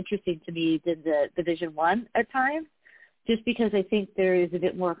more interesting to me than the Division I at times, just because I think there is a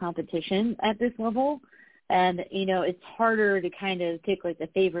bit more competition at this level. And, it's harder to kind of take like the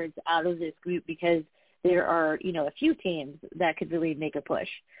favorites out of this group because there are, a few teams that could really make a push.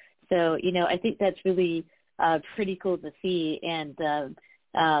 So, I think that's really pretty cool to see. And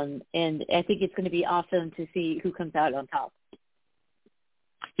I think it's going to be awesome to see who comes out on top.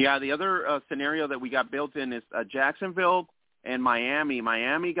 Yeah, the other scenario that we got built in is Jacksonville and Miami.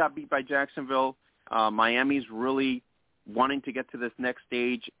 Miami got beat by Jacksonville. Miami's really wanting to get to this next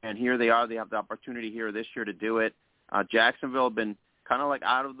stage, and here they are. They have the opportunity here this year to do it. Jacksonville have been kind of like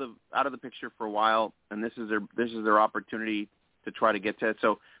out of the picture for a while, and this is their opportunity to try to get to it.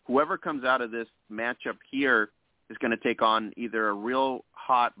 So whoever comes out of this matchup here is going to take on either a real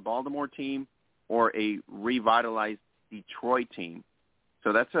hot Baltimore team or a revitalized Detroit team.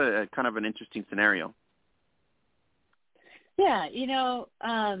 So that's a kind of an interesting scenario. Yeah,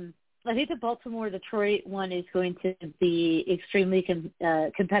 I think the Baltimore-Detroit one is going to be extremely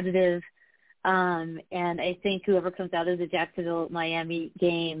competitive, and I think whoever comes out of the Jacksonville-Miami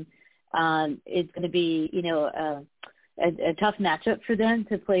game is going to be, a tough matchup for them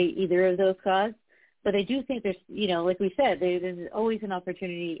to play either of those squads. But I do think there's, like we said, there's always an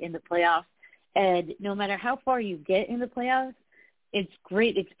opportunity in the playoffs, and no matter how far you get in the playoffs, it's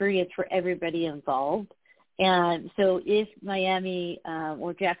great experience for everybody involved. And so if Miami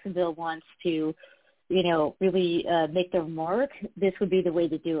or Jacksonville wants to, really make their mark, this would be the way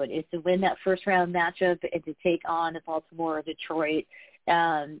to do it, is to win that first-round matchup and to take on Baltimore or Detroit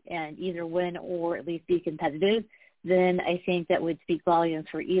and either win or at least be competitive. Then I think that would speak volumes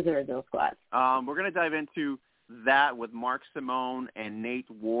for either of those squads. We're going to dive into that with Mark Simone and Nate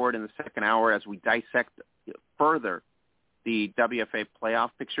Ward in the second hour as we dissect further the WFA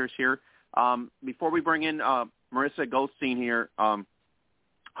playoff pictures here. Before we bring in Marissa Goldstein here,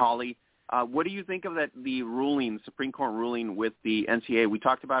 Holly, what do you think of the ruling, Supreme Court ruling with the NCAA? We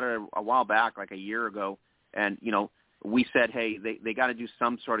talked about it a while back, like a year ago, and, we said, hey, they got to do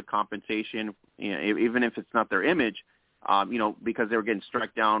some sort of compensation, even if it's not their image, because they were getting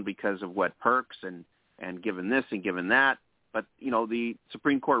struck down because of perks and given this and given that. But, the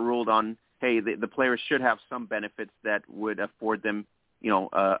Supreme Court ruled on, hey, the players should have some benefits that would afford them,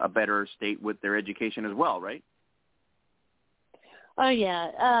 a better state with their education as well, right? Oh,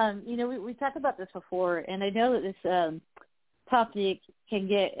 yeah. We talked about this before, and I know that this topic can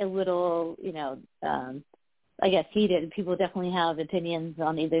get a little, I guess, heated. People definitely have opinions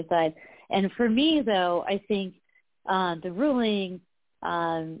on either side. And for me, though, I think the ruling,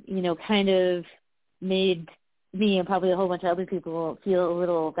 kind of made me and probably a whole bunch of other people feel a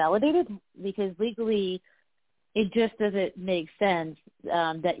little validated, because legally it just doesn't make sense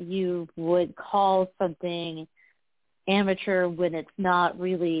that you would call something amateur when it's not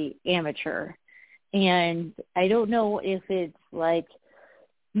really amateur. And I don't know if it's like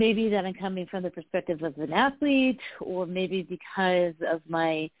maybe that I'm coming from the perspective of an athlete, or maybe because of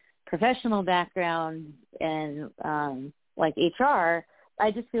my professional background and like HR,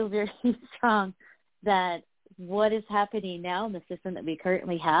 I just feel very strong that what is happening now in the system that we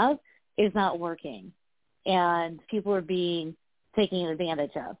currently have is not working, and people are being taken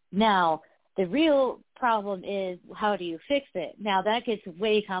advantage of. Now, The real problem is, how do you fix it? Now, that gets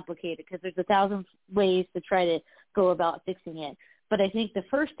way complicated because there's 1,000 ways to try to go about fixing it. But I think the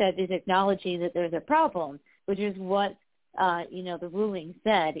first step is acknowledging that there's a problem, which is what, the ruling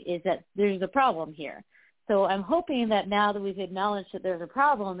said, is that there's a problem here. So I'm hoping that now that we've acknowledged that there's a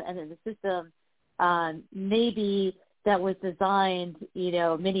problem and that the system maybe that was designed,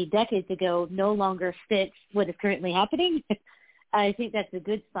 many decades ago no longer fits what is currently happening, I think that's a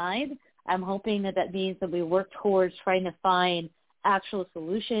good sign. I'm hoping that means that we work towards trying to find actual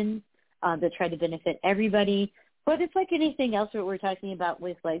solutions that try to benefit everybody. But it's like anything else that we're talking about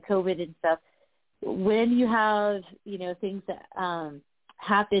with like COVID and stuff. When you have, things that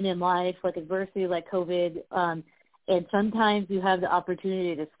happen in life, like adversity, like COVID, and sometimes you have the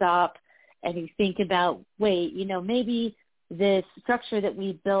opportunity to stop and you think about, wait, maybe this structure that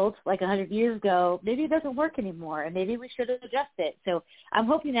we built like 100 years ago, maybe it doesn't work anymore, and maybe we should adjust it. So I'm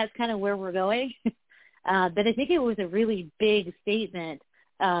hoping that's kind of where we're going. But I think it was a really big statement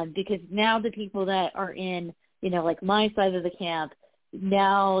because now the people that are in, like my side of the camp,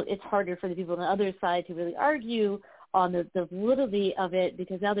 now it's harder for the people on the other side to really argue on the validity of it,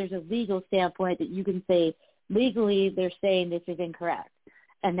 because now there's a legal standpoint that you can say legally they're saying this is incorrect.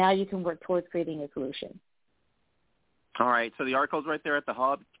 And now you can work towards creating a solution. All right, so the article's right there at the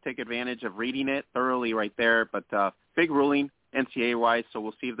Hub. Take advantage of reading it thoroughly right there. But big ruling NCAA-wise, so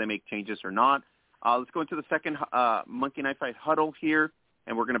we'll see if they make changes or not. Let's go into the second Monkey Knife Fight huddle here,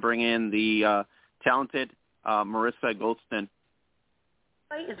 and we're going to bring in the talented Marissa Goldston.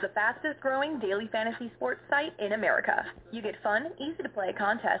 Is the fastest growing daily fantasy sports site in America. You get fun, easy to play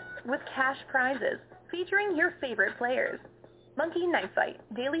contests with cash prizes featuring your favorite players. Monkey Knife Fight,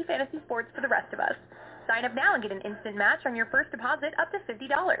 daily fantasy sports for the rest of us. Sign up now and get an instant match on your first deposit up to $50.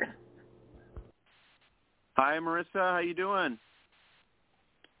 Hi, Marissa. How you doing?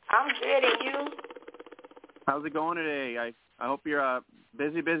 I'm good, and you? How's it going today? I hope you're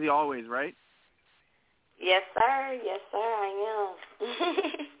busy always, right? Yes, sir. Yes, sir, I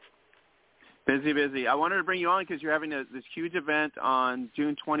am. Busy. I wanted to bring you on because you're having this huge event on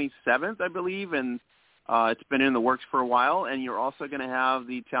June 27th, I believe, and it's been in the works for a while. And you're also going to have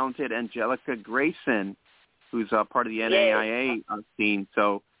the talented Angelica Grayson, who's part of the NAIA scene.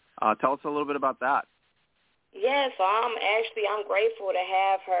 So tell us a little bit about that. Yeah, so I'm grateful to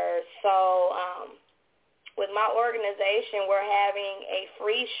have her. So with my organization, we're having a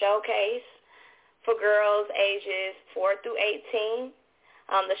free showcase for girls ages 4 through 18.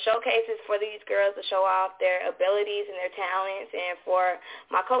 The showcase is for these girls to show off their abilities and their talents, and for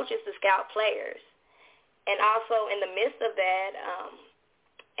my coaches to scout players. And also in the midst of that,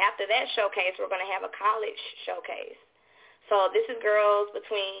 after that showcase, we're going to have a college showcase. So this is girls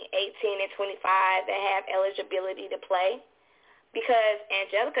between 18 and 25 that have eligibility to play, because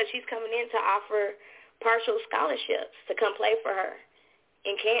Angelica, she's coming in to offer partial scholarships to come play for her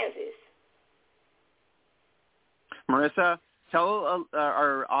in Kansas. Marissa, tell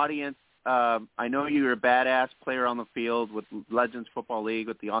our audience, I know you're a badass player on the field with Legends Football League,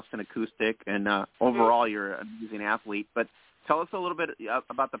 with the Austin Acoustic, and overall you're an amazing athlete. But tell us a little bit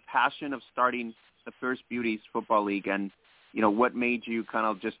about the passion of starting the first Beauties Football League, and what made you kind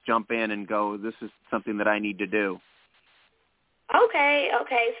of just jump in and go, this is something that I need to do. Okay.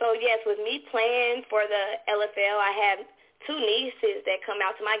 So, yes, with me playing for the LFL, I have 2 nieces that come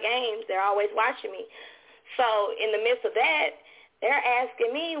out to my games. They're always watching me. So in the midst of that, they're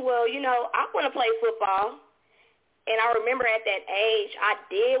asking me, well, I want to play football. And I remember at that age, I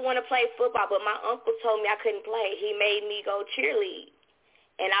did want to play football, but my uncle told me I couldn't play. He made me go cheerlead.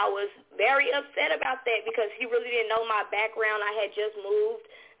 And I was very upset about that because he really didn't know my background. I had just moved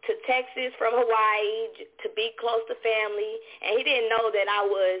to Texas from Hawaii to be close to family, and he didn't know that I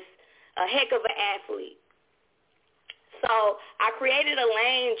was a heck of an athlete. So I created a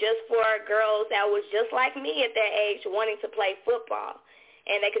lane just for girls that was just like me at that age, wanting to play football,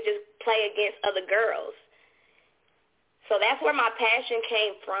 and they could just play against other girls. So that's where my passion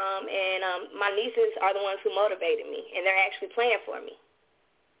came from, and my nieces are the ones who motivated me, and they're actually playing for me.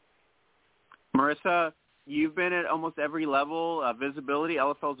 Marissa, you've been at almost every level, visibility.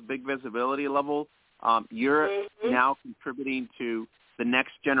 LFL is a big visibility level. You're now contributing to the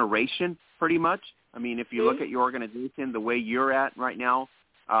next generation pretty much. I mean, if you look at your organization, the way you're at right now,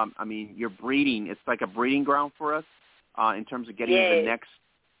 you're breeding. It's like a breeding ground for us in terms of getting the next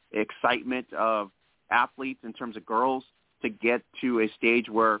excitement of athletes, in terms of girls, to get to a stage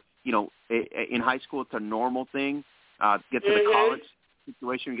where, in high school it's a normal thing. Get to the college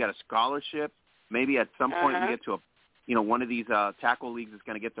situation, you get a scholarship. Maybe at some point we get to one of these tackle leagues is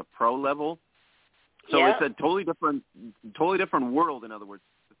going to get to pro level. So it's a totally different world, in other words,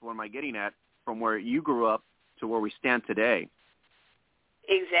 what am I getting at, from where you grew up to where we stand today.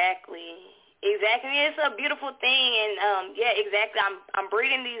 Exactly. It's a beautiful thing, and yeah, exactly. I'm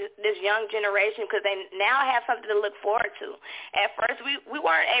breeding this young generation because they now have something to look forward to. At first, we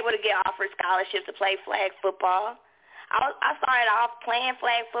weren't able to get offered scholarships to play flag football. I started off playing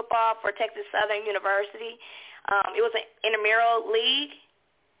flag football for Texas Southern University. It was an intramural league,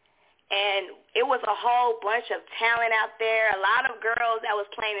 and it was a whole bunch of talent out there. A lot of girls that was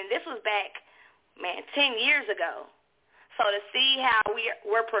playing, and this was back, 10 years ago. So to see how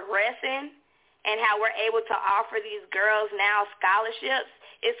we're progressing and how we're able to offer these girls now scholarships,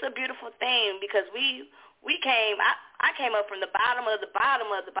 it's a beautiful thing because I came up from the bottom of the bottom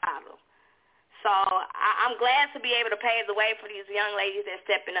of the bottom. So I'm glad to be able to pave the way for these young ladies that's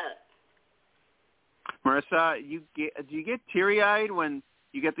stepping up. Marissa, do you get teary-eyed when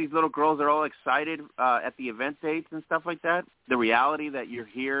you get these little girls that are all excited at the event dates and stuff like that? The reality that you're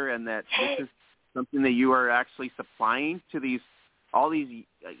here and that this is something that you are actually supplying to all these,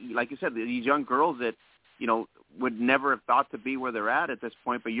 like you said, these young girls that, would never have thought to be where they're at this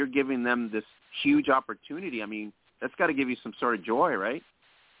point, but you're giving them this huge opportunity. I mean, that's got to give you some sort of joy, right?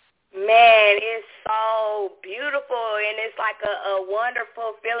 Man, it's so beautiful, and it's like a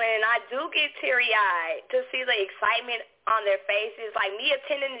wonderful feeling. And I do get teary-eyed to see the excitement on their faces. Like me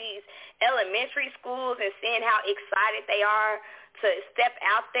attending these elementary schools and seeing how excited they are to step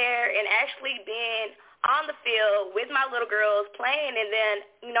out there and actually being on the field with my little girls playing, and then,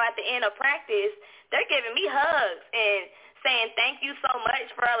 at the end of practice, they're giving me hugs and saying, thank you so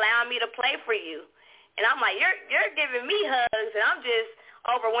much for allowing me to play for you. And I'm like, you're giving me hugs, and I'm just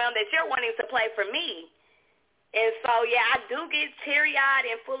overwhelmed that you're wanting to play for me. And so, yeah, I do get teary-eyed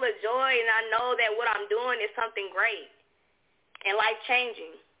and full of joy, and I know that what I'm doing is something great and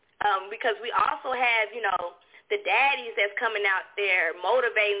life-changing because we also have, the daddies that's coming out there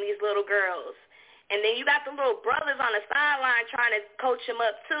motivating these little girls. And then you got the little brothers on the sideline trying to coach them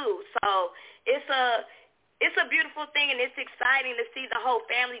up too. So it's a beautiful thing, and it's exciting to see the whole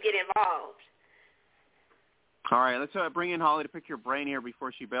family get involved. All right, let's bring in Holly to pick your brain here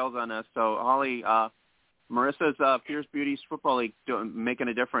before she bails on us. So, Holly, Marissa's Fierce Beauties Football League making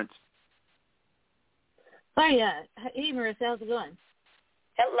a difference. Hi, hey, Marissa, how's it going?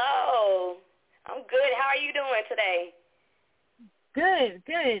 Hello. I'm good. How are you doing today? Good.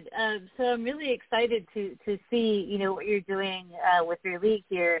 So I'm really excited to see, what you're doing with your league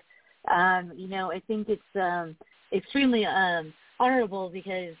here. I think it's extremely honorable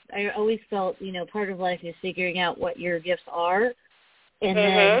because I always felt, part of life is figuring out what your gifts are and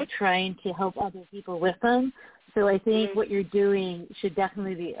then trying to help other people with them. So I think what you're doing should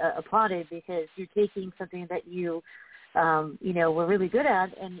definitely be applauded because you're taking something that you were really good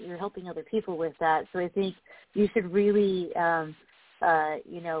at and you're helping other people with that. So I think you should really,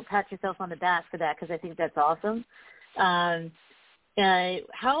 pat yourself on the back for that because I think that's awesome. How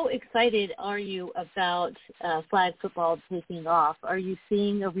excited are you about flag football taking off? Are you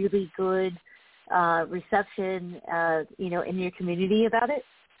seeing a really good reception, in your community about it?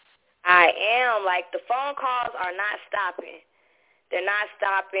 I am. Like, the phone calls are not stopping. They're not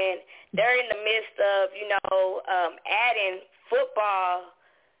stopping. They're in the midst of, adding flag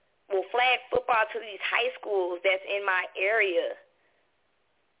football to these high schools that's in my area.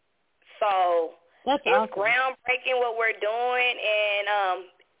 So that's it's awesome. Groundbreaking what we're doing, and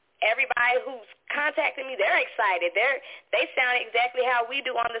everybody who's contacting me, they're excited. They sound exactly how we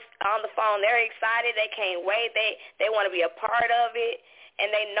do on the phone. They're excited. They can't wait. They want to be a part of it, and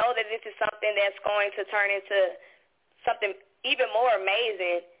they know that this is something that's going to turn into something even more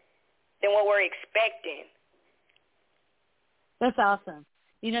amazing than what we're expecting. That's awesome.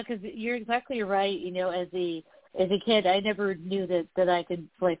 Because you're exactly right. As a kid, I never knew that I could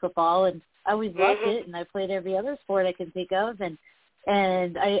play football, and I always loved it, and I played every other sport I could think of, and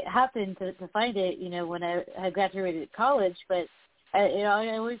I happened to find it, when I had graduated college, but I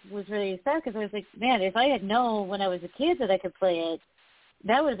always was really sad because I was like, man, if I had known when I was a kid that I could play it,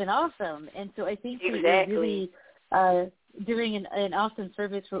 that would have been awesome. And so I think you're really doing an awesome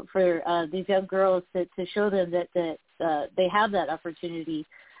service for these young girls to show them that they have that opportunity.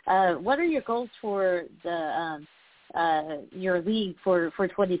 What are your goals for your league for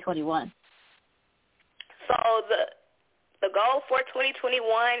 2021? So the goal for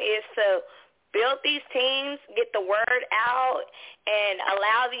 2021 is to build these teams, get the word out, and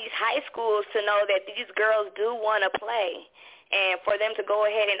allow these high schools to know that these girls do want to play, and for them to go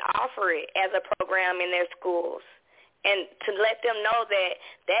ahead and offer it as a program in their schools, and to let them know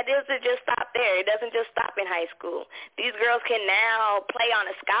that doesn't just stop there. It doesn't just stop in high school. These girls can now play on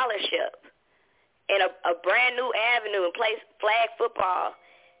a scholarship in a brand new avenue and play flag football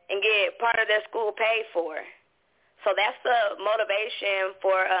and get part of their school paid for. So that's the motivation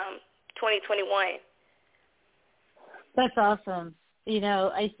for 2021. That's awesome.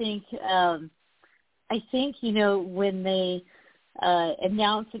 I think when they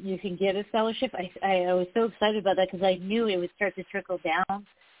announced that you can get a scholarship, I was so excited about that because I knew it would start to trickle down.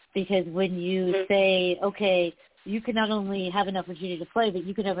 Because when you say, okay, you can not only have an opportunity to play, but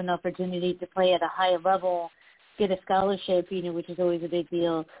you can have an opportunity to play at a high level, get a scholarship, which is always a big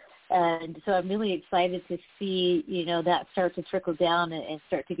deal. And so I'm really excited to see, that start to trickle down and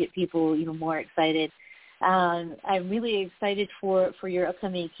start to get people, more excited. I'm really excited for your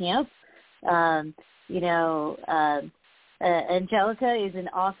upcoming camp. Angelica is an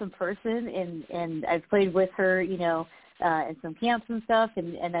awesome person, and I've played with her, in some camps and stuff,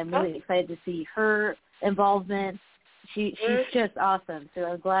 and I'm really excited to see her involvement. She's just awesome. So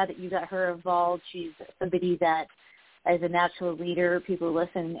I'm glad that you got her involved. She's somebody that, as a natural leader, people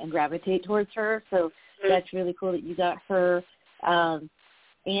listen and gravitate towards her. So that's really cool that you got her.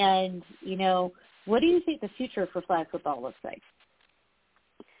 What do you think the future for flag football looks like?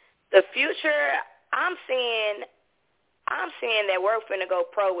 The future, I'm seeing that we're finna go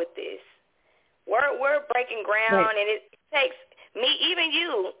pro with this. We're breaking ground, and it takes me, even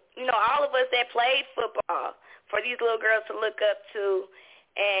you, all of us that played football, for these little girls to look up to.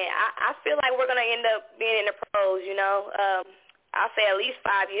 And I feel like we're going to end up being in the pros, I'll say at least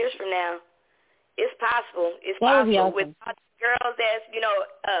 5 years from now. It's possible. It's possible awesome. With all the girls that's,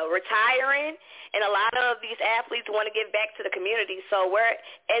 retiring, and a lot of these athletes want to give back to the community. So we're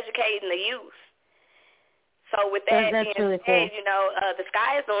educating the youth. So with that being really said, cool. The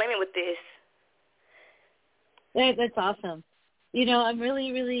sky is the limit with this. That's awesome. I'm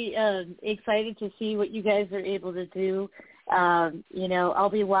really, really excited to see what you guys are able to do. I'll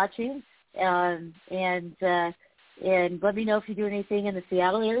be watching, and let me know if you do anything in the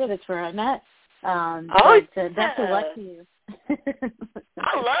Seattle area. That's where I'm at. Best of luck to you.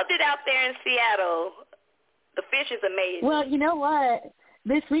 I loved it out there in Seattle. The fish is amazing. Well, you know what?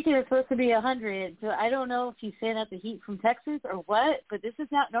 This weekend is supposed to be 100, so I don't know if you send out the heat from Texas or what, but this is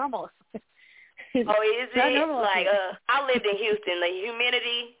not normal. Oh, is it? Like, I lived in Houston. The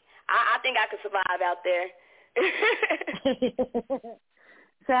humidity, I think I could survive out there.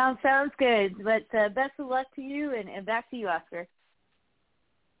 Sounds good. But best of luck to you, and back to you, Oscar.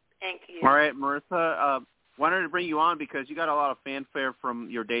 Thank you. All right, Marissa, wanted to bring you on because you got a lot of fanfare from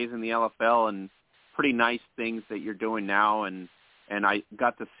your days in the LFL and pretty nice things that you're doing now, and I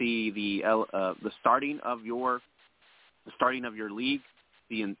got to see the starting of your league,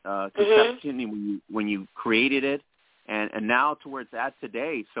 the conception when you created it, and now to where it's at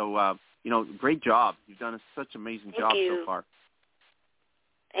today. So great job. You've done such an amazing job so far.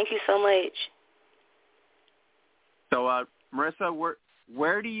 Thank you so much. So Marissa,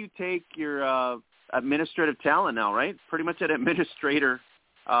 where do you take your administrative talent now? Right, pretty much an administrator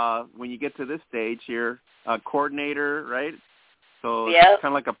when you get to this stage here, coordinator, right? So it's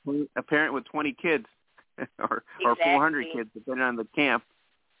kind of like a parent with 20 kids or 400 kids, depending on the camp.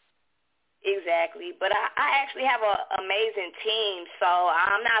 Exactly. But I actually have an amazing team, so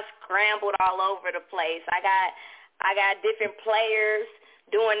I'm not scrambled all over the place. I got different players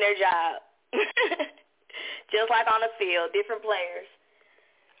doing their job, just like on the field, different players.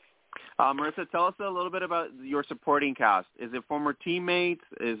 Marissa, tell us a little bit about your supporting cast. Is it former teammates?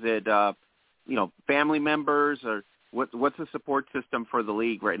 Is it family members, or what's the support system for the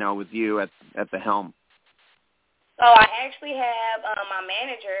league right now with you at the helm? So I actually have my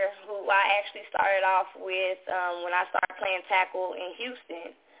manager, who I actually started off with when I started playing tackle in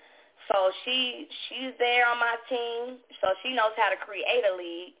Houston. So she's there on my team, so she knows how to create a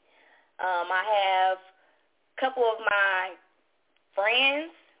league. I have a couple of my friends,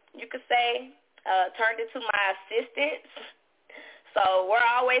 you could say, turned into my assistants. So we're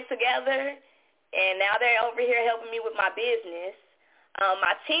always together, and now they're over here helping me with my business.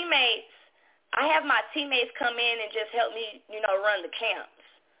 My teammates, I have my teammates come in and just help me, run the camps.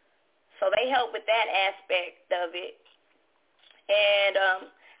 So they help with that aspect of it. And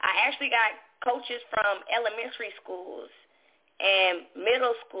I actually got coaches from elementary schools and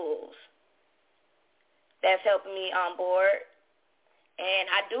middle schools that's helping me on board. And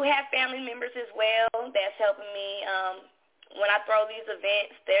I do have family members as well that's helping me. When I throw these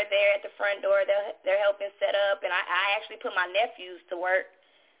events, they're there at the front door. They're helping set up. And I actually put my nephews to work.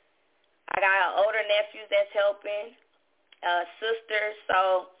 I got older nephews that's helping, sisters.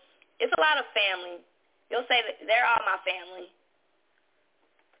 So it's a lot of family. You'll say that they're all my family.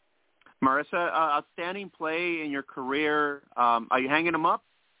 Marissa, outstanding play in your career. Are you hanging them up,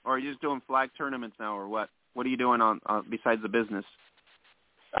 or are you just doing flag tournaments now, or what? What are you doing on besides the business?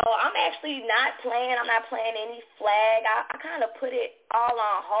 So I'm actually not playing. I'm not playing any flag. I kind of put it all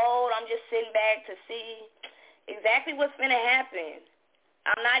on hold. I'm just sitting back to see exactly what's going to happen.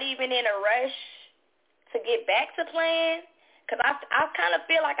 I'm not even in a rush to get back to playing because I kind of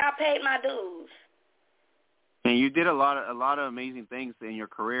feel like I paid my dues. And you did a lot of amazing things in your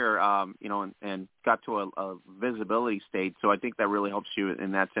career, and got to a visibility stage. So I think that really helps you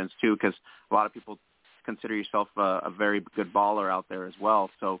in that sense too, because a lot of people consider yourself a very good baller out there as well.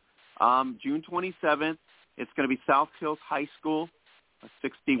 So June 27th, it's going to be South Hills High School,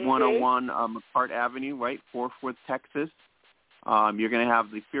 6101 McCart Avenue, right, Fort Worth, Texas. You're going to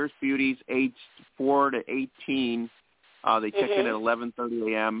have the Fierce Beauties, aged 4 to 18. They check in at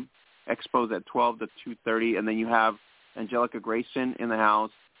 11:30 a.m., expos at 12 to 2:30, and then you have Angelica Grayson in the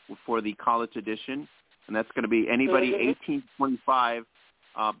house for the college edition, and that's going to be anybody 18 to 25.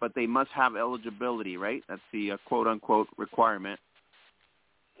 But they must have eligibility, right? That's the quote-unquote requirement.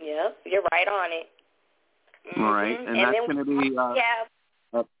 Yep, you're right on it. All right, and that's going to be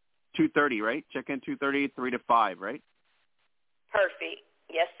 2:30, right? Check in 2:30, 3 to 5, right? Perfect.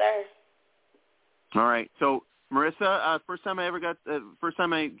 Yes, sir. All right. So, Marissa, first time I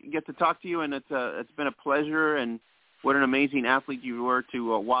get to talk to you, and it's been a pleasure. And what an amazing athlete you were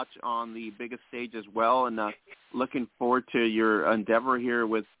to watch on the biggest stage as well. And looking forward to your endeavor here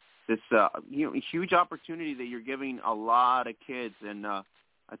with this huge opportunity that you're giving a lot of kids. And I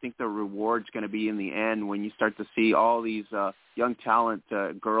think the reward's going to be in the end when you start to see all these young talent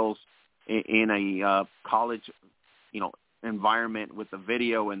girls in a college, environment with the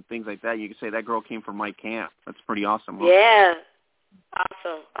video and things like that. You can say that girl came from my camp. That's pretty awesome. Huh? Yeah.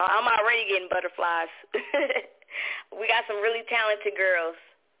 Awesome. I'm already getting butterflies. We got some really talented girls.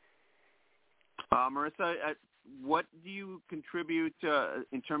 Marissa, what do you contribute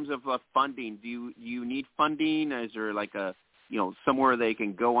in terms of funding? Do you need funding? Is there like a somewhere they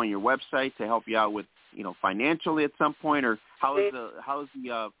can go on your website to help you out with financially at some point, or how is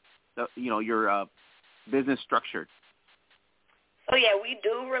your business structured? So yeah, we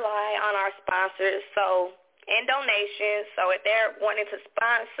do rely on our sponsors, and donations. So if they're wanting to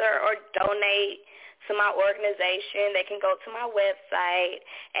sponsor or donate to my organization, they can go to my website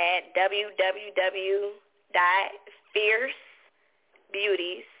at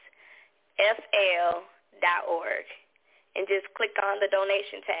www.fiercebeautiesfl.org and just click on the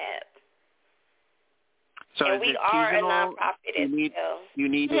donation tab. So and we are a nonprofit as well. You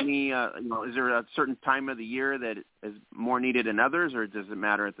need any, is there a certain time of the year that is more needed than others, or does it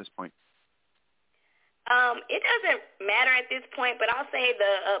matter at this point? It doesn't matter at this point, but I'll say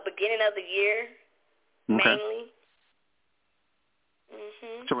the beginning of the year mainly.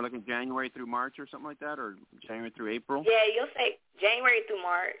 So we're looking January through March or something like that, or January through April? Yeah, you'll say January through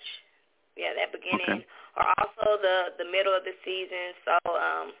March. Yeah, that beginning. Or also the middle of the season, so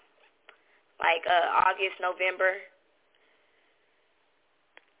like August, November.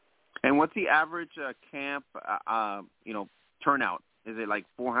 And what's the average camp, turnout? Is it like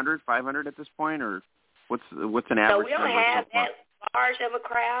 400, 500 at this point, or what's an average? So we don't have that large of a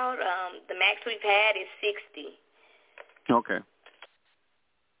crowd. The max we've had is 60. Okay.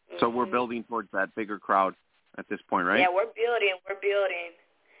 So we're building towards that bigger crowd at this point, right? Yeah, we're building.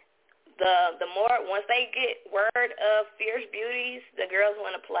 The more, once they get word of Fierce Beauties, the girls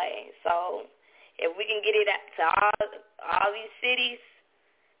want to play. So if we can get it to all these cities,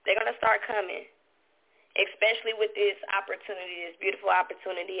 they're going to start coming, especially with this opportunity, this beautiful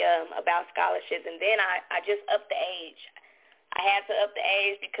opportunity about scholarships. And then I just upped the age. I had to up the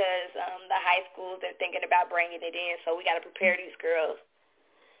age because the high schools, they're thinking about bringing it in, so we got to prepare these girls.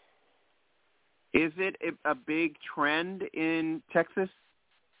 Is it a big trend in Texas?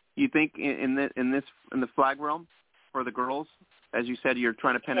 You think in the flag realm for the girls? As you said, you're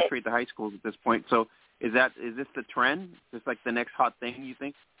trying to penetrate the high schools at this point. So is this the trend? Is this like the next hot thing, you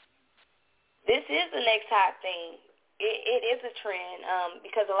think? This is the next hot thing. It is a trend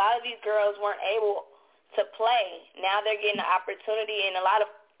because a lot of these girls weren't able to play. Now they're getting an opportunity, and a lot of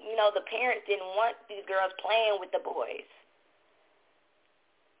the parents didn't want these girls playing with the boys.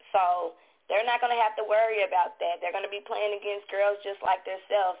 So they're not going to have to worry about that. They're going to be playing against girls just like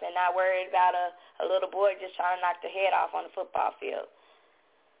themselves and not worried about a little boy just trying to knock their head off on the football field.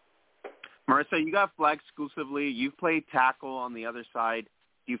 Marissa, you got flag exclusively. You've played tackle on the other side.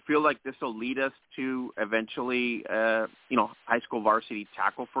 Do you feel like this will lead us to eventually, high school varsity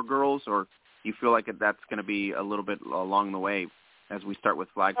tackle for girls, or do you feel like that's going to be a little bit along the way as we start with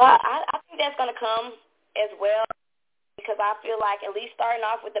flag? Well, I think that's going to come as well. Because I feel like at least starting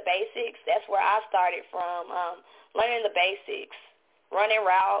off with the basics, that's where I started from, learning the basics, running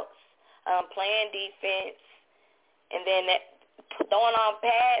routes, playing defense, and then throwing on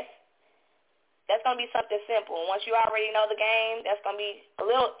pass, that's going to be something simple. Once you already know the game, that's going to be a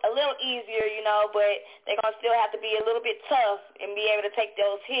little easier, but they're going to still have to be a little bit tough and be able to take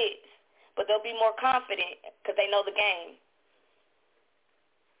those hits. But they'll be more confident because they know the game.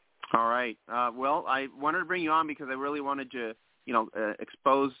 All right. Well, I wanted to bring you on because I really wanted to,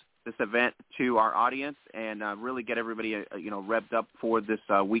 expose this event to our audience and really get everybody, revved up for this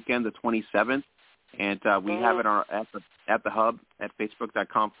weekend, the 27th. And we have it at the hub at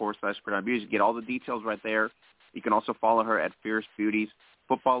facebook.com/Gridiron Beauties. You get all the details right there. You can also follow her at Fierce Beauties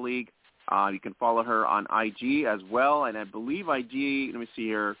Football League. You can follow her on IG as well. And I believe IG, let me see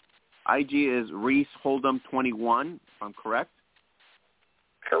here, IG is Reese Hold'em 21, if I'm correct.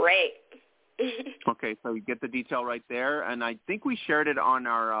 Correct. Okay, so you get the detail right there. And I think we shared it on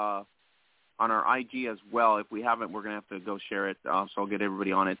our IG as well. If we haven't, we're going to have to go share it. So I'll get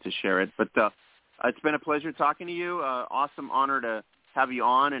everybody on it to share it. But it's been a pleasure talking to you. Awesome honor to have you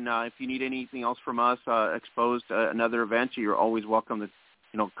on. And if you need anything else from us, exposed another event, you're always welcome to,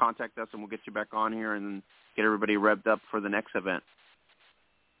 contact us, and we'll get you back on here and get everybody revved up for the next event.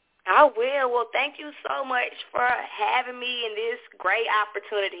 I will. Well, thank you so much for having me in this great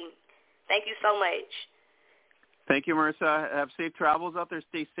opportunity. Thank you so much. Thank you, Marissa. Have safe travels out there.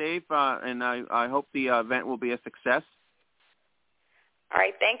 Stay safe, and I hope the event will be a success. All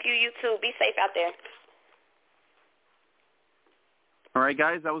right. Thank you. You too. Be safe out there. All right,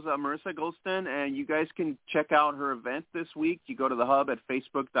 guys. That was Marissa Goldston, and you guys can check out her event this week. You go to the hub at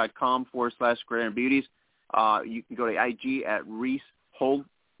facebook.com/Gridiron Beauties. You can go to IG at Reese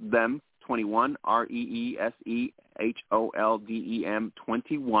Hold'em 21, REESEHOLDEM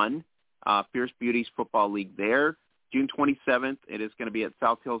 21, Fierce Beauties Football League there. June 27th, it is going to be at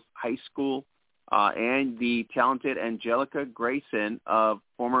South Hills High School. And the talented Angelica Grayson of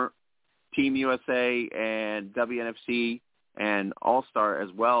former Team USA and WNFC and All-Star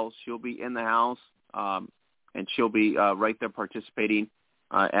as well. She'll be in the house, and she'll be right there participating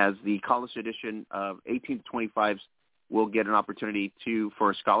as the college edition of 18 to 25s will get an opportunity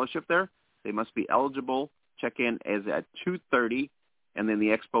for a scholarship there. They must be eligible. Check-in is at 2:30, and then the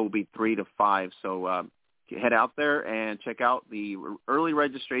expo will be 3 to 5. So head out there and check out the early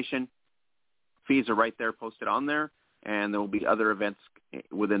registration. Fees are right there posted on there, and there will be other events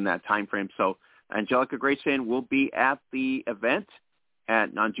within that time frame. So Angelica Grayson will be at the event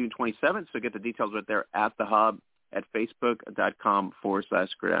on June 27th, so get the details right there at the hub at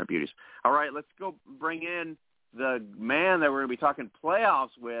facebook.com/Gridiron Beauties. All right, let's go bring in the man that we're going to be talking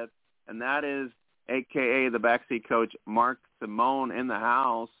playoffs with, and that is a.k.a. the backseat coach, Mark Simone, in the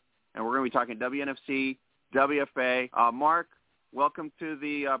house, and we're going to be talking WNFC, WFA. Mark, welcome to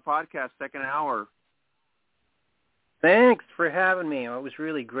the podcast, second hour. Thanks for having me. It was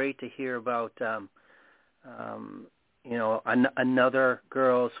really great to hear about, another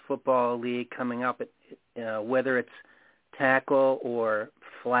girls' football league coming up. Whether it's tackle or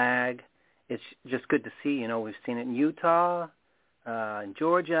flag, it's just good to see. We've seen it in Utah, in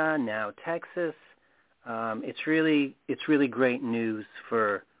Georgia, now Texas. It's really great news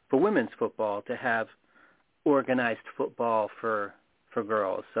for women's football to have organized football for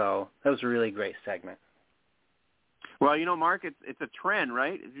girls. So that was a really great segment. Well, Mark, it's a trend,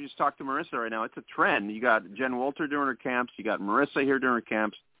 right? If you just talk to Marissa right now, it's a trend. You got Jen Walter during her camps. You got Marissa here during her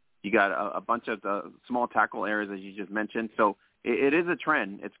camps. You got a bunch of small tackle areas, as you just mentioned. So it is a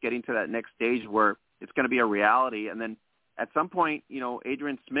trend. It's getting to that next stage where it's going to be a reality. And then at some point,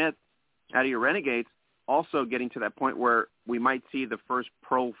 Adrian Smith out of your Renegades also getting to that point where we might see the first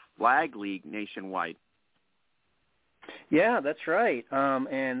pro flag league nationwide. Yeah, that's right,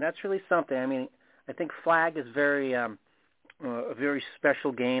 and that's really something. I mean, I think flag is a very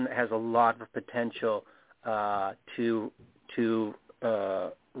special game that has a lot of potential to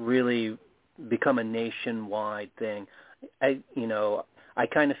really become a nationwide thing. I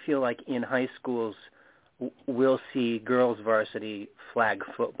kind of feel like in high schools we'll see girls varsity flag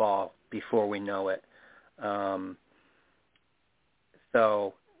football before we know it.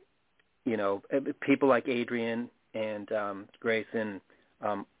 So, people like Adrian and Grayson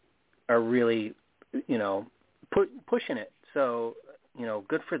are really, pushing it. So,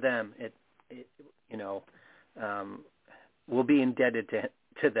 good for them. We'll be indebted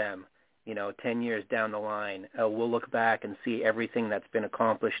to them, 10 years down the line. We'll look back and see everything that's been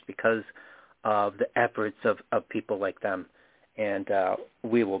accomplished because of the efforts of people like them, and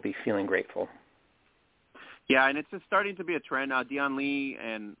we will be feeling grateful. Yeah, and it's just starting to be a trend. Dion Lee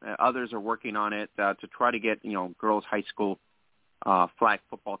and others are working on it to try to get, girls' high school flag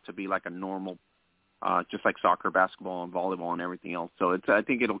football to be like a normal, just like soccer, basketball, and volleyball and everything else. So I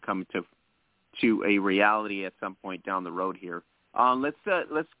think it'll come to a reality at some point down the road here.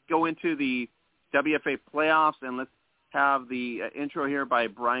 Let's go into the WFA playoffs, and let's have the intro here by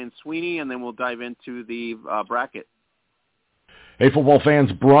Brian Sweeney, and then we'll dive into the bracket. Hey, football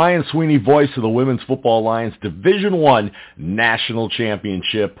fans, Brian Sweeney, voice of the Women's Football Alliance Division I National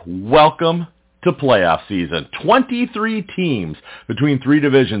Championship. Welcome to playoff season. 23 teams between 3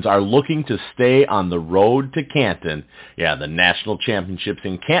 divisions are looking to stay on the road to Canton. Yeah, the National Championships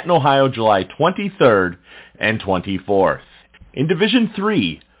in Canton, Ohio, July 23rd and 24th. In Division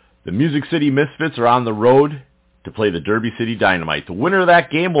 3, the Music City Misfits are on the road to play the Derby City Dynamite. The winner of that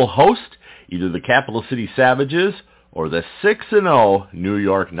game will host either the Capital City Savages or the 6-0 New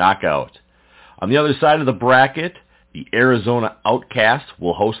York Knockout. On the other side of the bracket, the Arizona Outcasts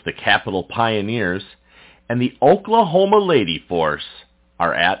will host the Capital Pioneers, and the Oklahoma Lady Force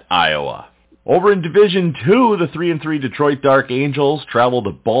are at Iowa. Over in Division 2, the 3-3 Detroit Dark Angels travel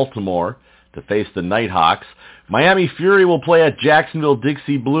to Baltimore to face the Nighthawks. Miami Fury will play at Jacksonville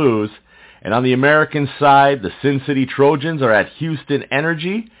Dixie Blues, and on the American side, the Sin City Trojans are at Houston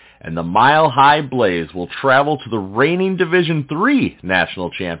Energy, and the Mile High Blaze will travel to the reigning Division 3 national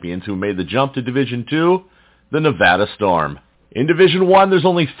champions who made the jump to Division 2, the Nevada Storm. In Division 1, there's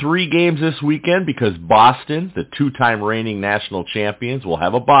only 3 games this weekend because Boston, the 2-time reigning national champions, will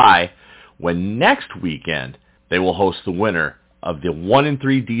have a bye, when next weekend they will host the winner of the 1-3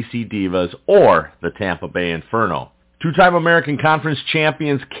 DC Divas or the Tampa Bay Inferno. 2-time American Conference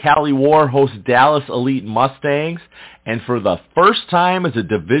champions Cali War host Dallas Elite Mustangs, and for the first time as a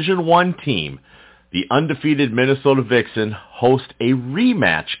Division I team, the undefeated Minnesota Vixen host a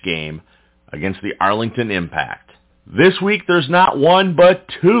rematch game against the Arlington Impact. This week there's not 1 but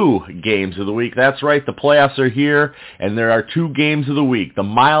 2 games of the week. That's right, the playoffs are here, and there are 2 games of the week. The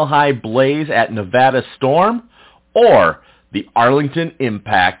Mile High Blaze at Nevada Storm, or the Arlington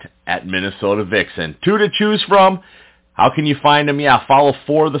Impact at Minnesota Vixen. 2 to choose from. How can you find them? Yeah, follow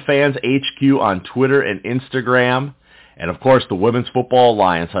For the Fans HQ on Twitter and Instagram. And, of course, the Women's Football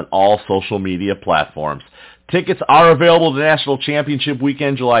Alliance on all social media platforms. Tickets are available to National Championship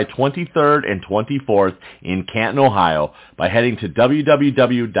Weekend, July 23rd and 24th in Canton, Ohio, by heading to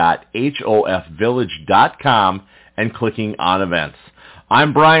www.hofvillage.com and clicking on events.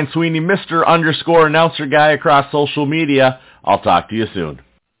 I'm Brian Sweeney, Mr. _announcer guy across social media. I'll talk to you soon.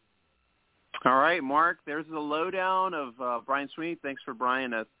 All right, Mark, there's the lowdown of Brian Sweeney. Thanks for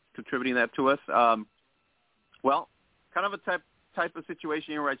Brian contributing that to us. Well, kind of a type of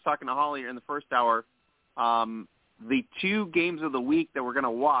situation here where I was talking to Holly in the first hour. The 2 games of the week that we're going to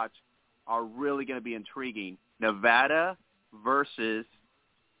watch are really going to be intriguing. Nevada versus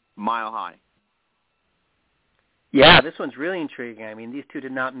Mile High. Yeah, this one's really intriguing. I mean, these 2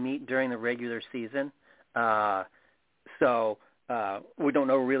 did not meet during the regular season, so we don't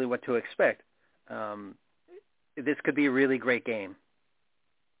know really what to expect. This could be a really great game.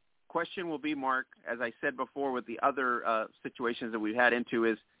 Question will be, Mark, as I said before with the other situations that we've had into,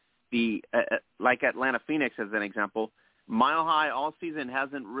 is the like Atlanta Phoenix as an example. Mile High all season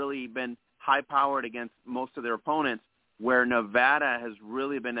hasn't really been high-powered against most of their opponents, where Nevada has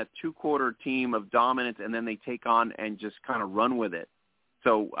really been a 2-quarter team of dominance, and then they take on and just kind of run with it.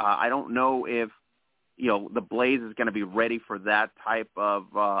 So I don't know if the Blaze is going to be ready for that type of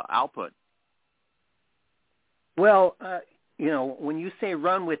output. Well, when you say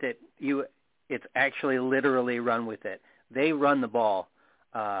run with it, it's actually literally run with it. They run the ball.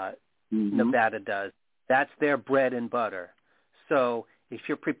 Nevada does. That's their bread and butter. So if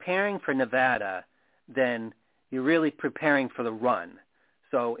you're preparing for Nevada, then you're really preparing for the run.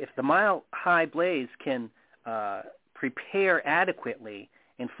 So if the Mile High Blaze can prepare adequately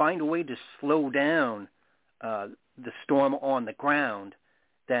and find a way to slow down the Storm on the ground,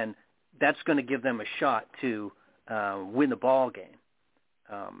 then that's going to give them a shot to win the ball game.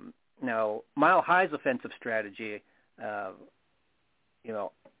 Now, Mile High's offensive strategy,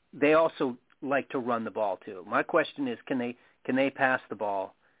 they also like to run the ball too. My question is, can they pass the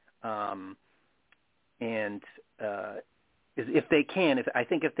ball? And if they can, I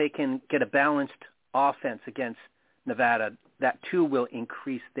think if they can get a balanced offense against Nevada, that too will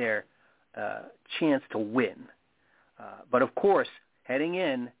increase their chance to win. But of course, heading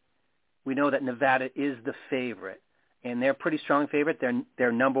in, we know that Nevada is the favorite, and they're a pretty strong favorite.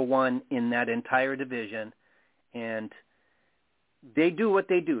 They're number 1 in that entire division, and they do what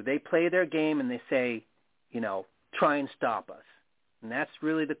they do. They play their game, and they say, try and stop us. And that's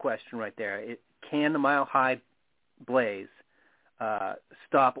really the question right there. Can the Mile High Blaze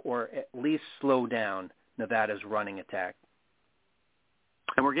stop or at least slow down Nevada's running attack?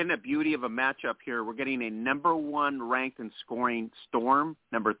 And we're getting a beauty of a matchup here. We're getting a number 1 ranked in scoring Storm,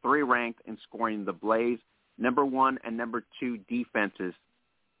 number 3 ranked in scoring the Blaze. number 1 and number 2 defenses.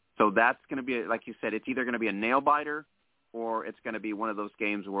 So that's going to be, like you said, it's either going to be a nail-biter or it's going to be one of those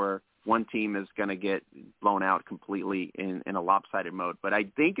games where one team is going to get blown out completely in a lopsided mode. But I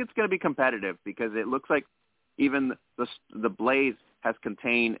think it's going to be competitive because it looks like even the Blaze has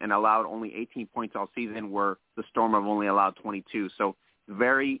contained and allowed only 18 points all season, where the Storm have only allowed 22. So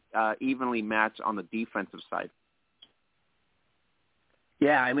very evenly matched on the defensive side.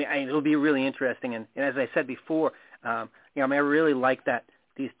 Yeah, I mean, it'll be really interesting. And as I said before, I really like that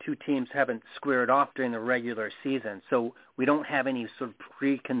these two teams haven't squared off during the regular season. So we don't have any sort of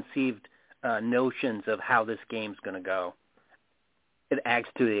preconceived notions of how this game's going to go. It adds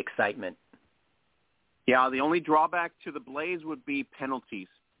to the excitement. Yeah, the only drawback to the Blaze would be penalties.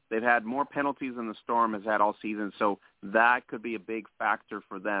 They've had more penalties than the Storm has had all season, so that could be a big factor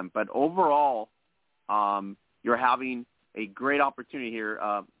for them. But overall, you're having a great opportunity here.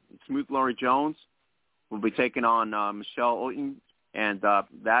 Smooth Laurie Jones will be taking on Michelle Oten, and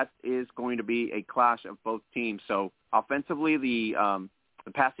that is going to be a clash of both teams. So offensively, the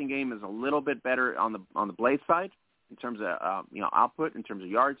passing game is a little bit better on the Blaze side in terms of output, in terms of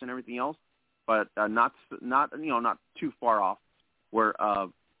yards and everything else, but not too far off where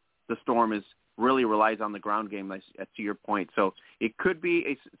the Storm is really relies on the ground game, to your point. So it could be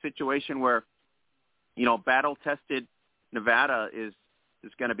a situation where battle-tested Nevada is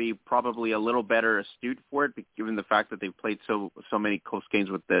going to be probably a little better astute for it, given the fact that they've played so many close games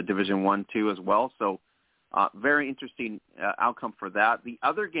with the Division I, II as well. So very interesting outcome for that. The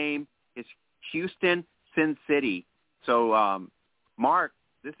other game is Houston, Sin City. So, Mark,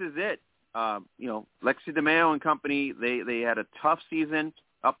 this is it. Lexi DeMeo and company, they had a tough season,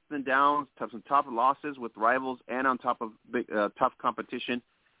 ups and downs, some tough losses with rivals and on top of big, tough competition.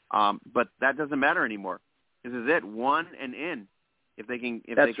 But that doesn't matter anymore. This is it, 1 and in. If they can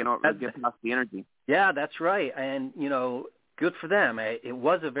get past the energy. Yeah, that's right. And, good for them. It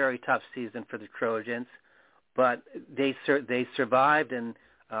was a very tough season for the Trojans, but they survived and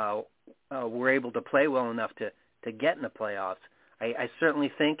were able to play well enough to get in the playoffs. I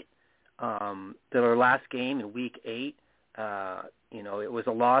certainly think their last game in Week 8, it was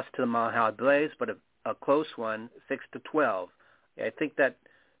a loss to the Mile Blaze, but a close one, 6-12. I think that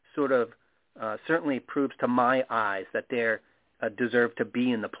sort of certainly proves to my eyes that they're deserve to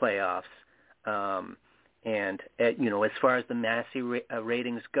be in the playoffs. As far as the Massey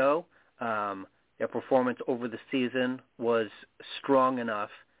ratings go, their performance over the season was strong enough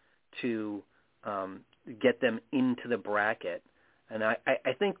to get them into the bracket. And I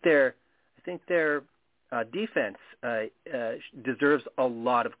think their defense deserves a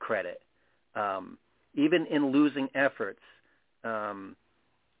lot of credit. Even in losing efforts,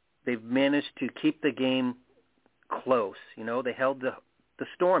 they've managed to keep the game close. They held the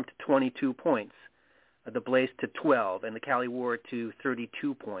Storm to 22 points, the Blaze to 12, and the Cali War to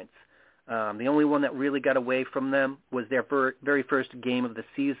 32 points. The only one that really got away from them was their very first game of the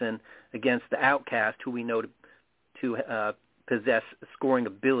season against the Outcast, who we know to possess scoring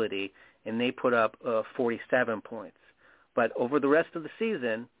ability, and they put up 47 points. But over the rest of the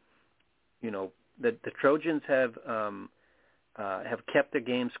season, the Trojans have kept their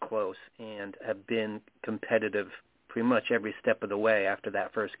games close and have been competitive pretty much every step of the way after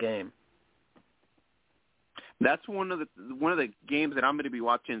that first game. That's one of the games that I'm going to be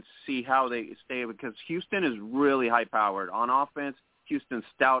watching to see how they stay, because Houston is really high-powered on offense. Houston's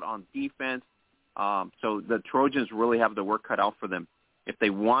stout on defense. So the Trojans really have the work cut out for them if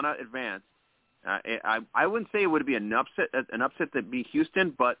they want to advance. I wouldn't say it would be an upset to beat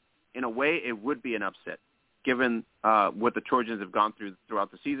Houston, but in a way it would be an upset, given what the Trojans have gone through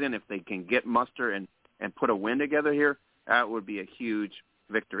throughout the season. If they can get muster and put a win together here, that would be a huge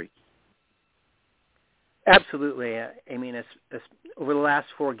victory. Absolutely. I mean, over the last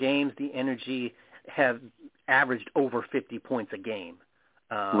 4 games, the Energy have averaged over 50 points a game.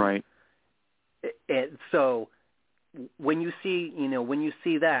 Right. And so when you see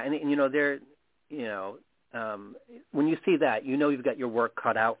that, and they're, when you see that, you've got your work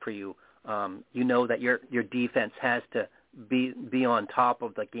cut out for you. That your defense has to be on top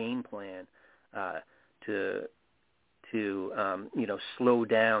of the game plan to slow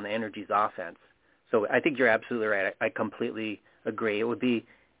down the Energy's offense. So I think you're absolutely right. I completely agree. It would be,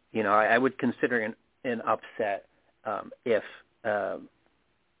 I would consider an upset if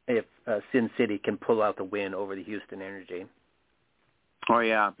Sin City can pull out the win over the Houston Energy. Oh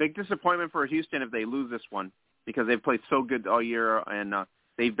yeah, big disappointment for Houston if they lose this one, because they've played so good all year and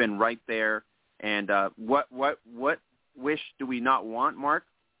they've been right there. And what wish do we not want, Mark?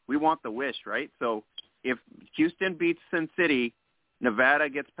 We want the wish, right? So if Houston beats Sin City, Nevada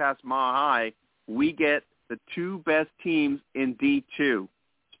gets past Mile High, we get the two best teams in D2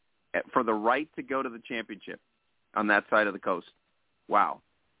 for the right to go to the championship on that side of the coast. Wow.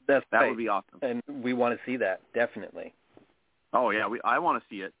 That right. Would be awesome. And we want to see that, definitely. Oh, yeah, I want to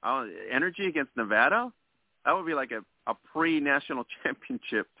see it. Energy against Nevada, that would be like a pre-national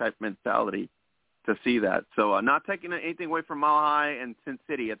championship type mentality to see that. So not taking anything away from Mile High and Sin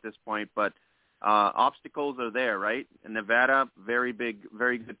City at this point, but obstacles are there, right? And Nevada, very big,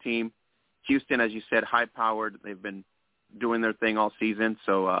 very good team. Houston, as you said, high-powered. They've been doing their thing all season.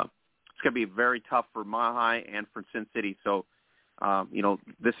 So it's going to be very tough for Mile High and for Sin City. So,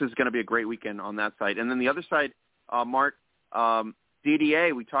 this is going to be a great weekend on that side. And then the other side, Mark,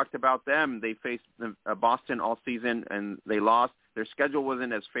 DDA, we talked about them. They faced Boston all season, and they lost. Their schedule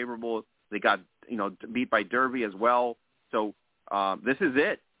wasn't as favorable. They got, beat by Derby as well. So this is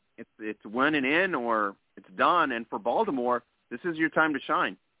it. It's win and in or it's done. And for Baltimore, this is your time to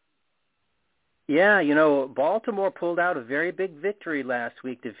shine. Yeah, Baltimore pulled out a very big victory last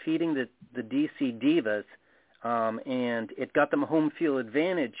week, defeating the DC Divas, and it got them a home field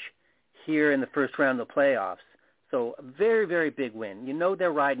advantage here in the first round of the playoffs. So a very, very big win.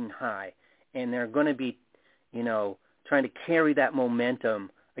 They're riding high, and they're going to be, trying to carry that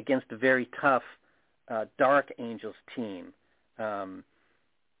momentum against a very tough Dark Angels team.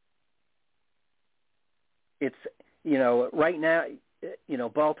 It's, right now,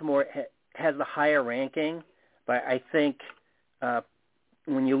 Baltimore has the higher ranking, but I think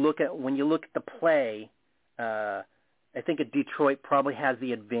when you look at the play, I think Detroit probably has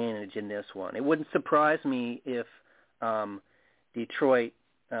the advantage in this one. It wouldn't surprise me if Detroit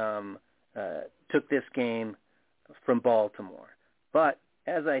took this game from Baltimore. But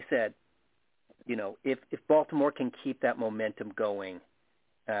as I said, if Baltimore can keep that momentum going,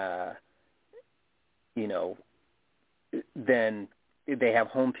 then they have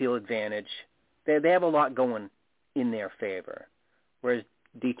home field advantage. They have a lot going in their favor. Whereas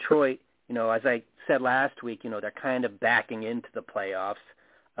Detroit, as I said last week, they're kind of backing into the playoffs,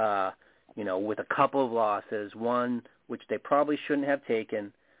 with a couple of losses, one which they probably shouldn't have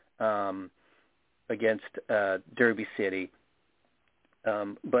taken against Derby City.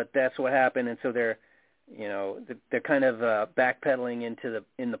 But that's what happened, and so they're kind of backpedaling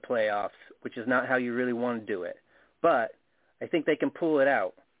in the playoffs, which is not how you really want to do it. But I think they can pull it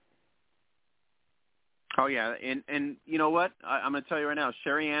out. Oh, yeah, and you know what? I'm going to tell you right now,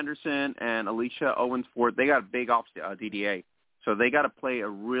 Sherry Anderson and Alicia Owens-Ford, they got a big DDA. So they got to play a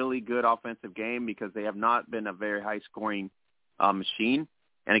really good offensive game because they have not been a very high-scoring machine.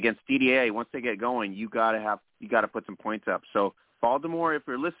 And against DDA, once they get going, you got to put some points up. So Baltimore, if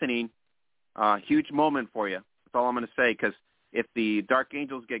you're listening, huge moment for you. That's all I'm going to say, because if the Dark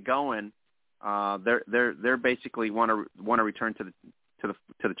Angels get going, they're basically want to return to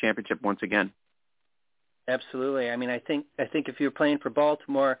the championship once again. Absolutely. I mean, I think if you're playing for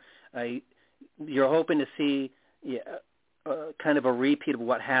Baltimore, you're hoping to see kind of a repeat of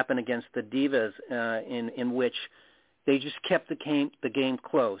what happened against the Divas, in which they just kept the game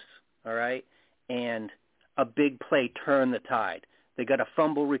close. All right, and a big play turned the tide. They got a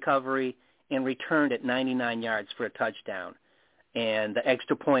fumble recovery and returned it 99 yards for a touchdown, and the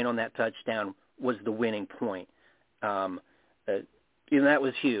extra point on that touchdown was the winning point. That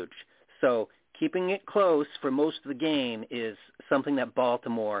was huge. So keeping it close for most of the game is something that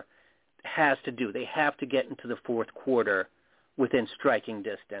Baltimore has to do. They have to get into the fourth quarter within striking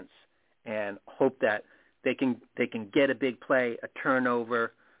distance and hope that they can get a big play, a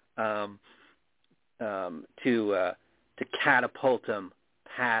turnover, to catapult them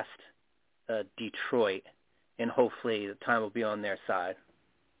past Detroit, and hopefully the time will be on their side.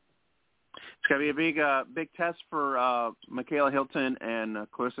 It's going to be a big test for Michaela Hilton and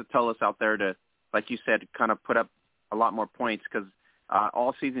Clarissa Tullis out there to, like you said, kind of put up a lot more points, because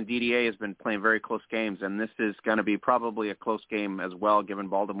all season DDA has been playing very close games, and this is going to be probably a close game as well, given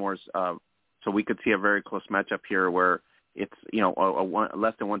Baltimore's. So we could see a very close matchup here where it's a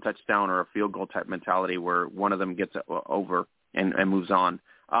less than one touchdown or a field goal type mentality where one of them gets over and moves on.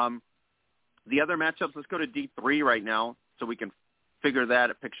 The other matchups, let's go to D3 right now so we can figure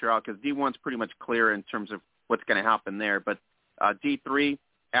that picture out, because D1's pretty much clear in terms of what's going to happen there. But D3,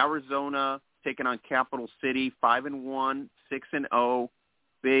 Arizona taking on Capital City, 5-1, 6-0.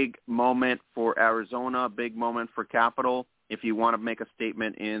 Big moment for Arizona, big moment for Capital, if you want to make a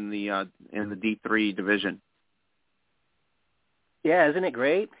statement in the D3 division. Yeah, isn't it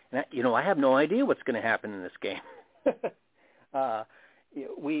great? I have no idea what's going to happen in this game.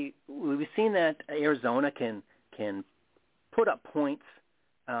 We've seen that Arizona can put up points,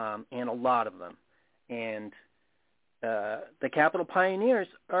 and a lot of them. And the Capital Pioneers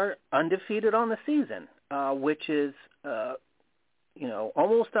are undefeated on the season. which is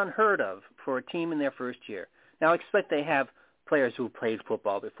almost unheard of for a team in their first year. Now, I expect they have players who played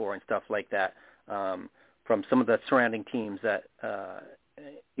football before and stuff like that from some of the surrounding teams that are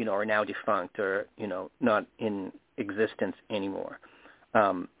now defunct or not in existence anymore.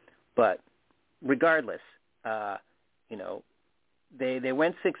 But regardless, they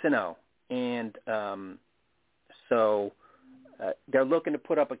went 6-0, and so they're looking to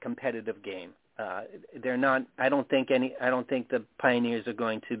put up a competitive game. They're not. I don't think the Pioneers are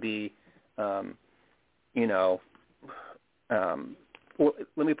going to be. Let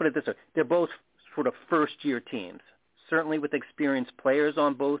me put it this way: they're both sort of first-year teams, certainly with experienced players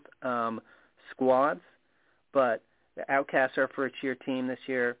on both squads. But the Outcasts are a first-year team this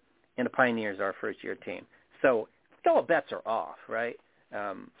year, and the Pioneers are a first-year team. So all bets are off, right?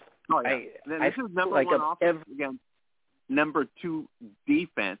 This is number one offense against number 2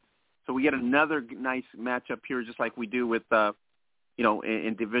 defense. So we get another nice matchup here, just like we do with,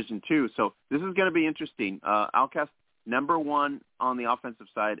 in Division 2. So this is going to be interesting. Outcast number 1 on the offensive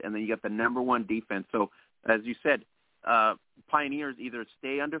side, and then you got the number 1 defense. So as you said, Pioneers either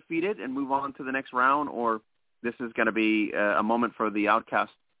stay undefeated and move on to the next round, or this is going to be a moment for the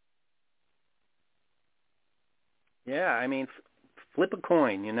Outcast. Yeah, I mean, flip a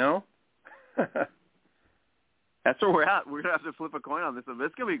coin, That's where we're at. We're going to have to flip a coin on this. So this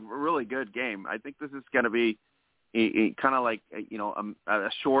is going to be a really good game. I think this is going to be kind of like,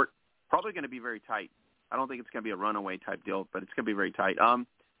 a short, probably going to be very tight. I don't think it's going to be a runaway type deal, but it's going to be very tight.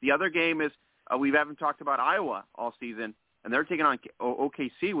 The other game is we haven't talked about Iowa all season, and they're taking on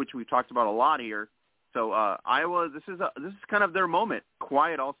OKC, which we've talked about a lot here. So Iowa, this is kind of their moment.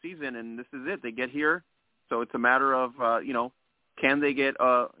 Quiet all season, and this is it. They get here, so it's a matter of can they get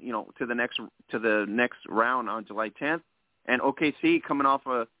to the next round on July 10th? And OKC coming off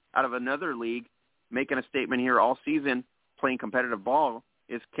out of another league, making a statement here all season, playing competitive ball,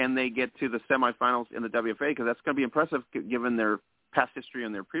 is can they get to the semifinals in the WFA? Because that's going to be impressive given their past history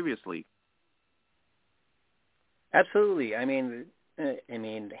in their previous league. Absolutely. I mean,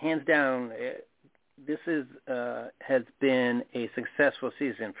 hands down, this has been a successful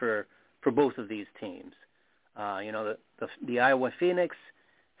season for both of these teams. The Iowa Phoenix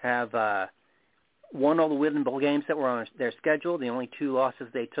have won all the winnable games that were on their schedule. The only 2 losses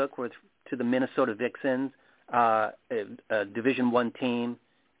they took were to the Minnesota Vixens, a Division I team,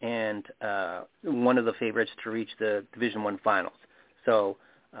 and one of the favorites to reach the Division I finals. So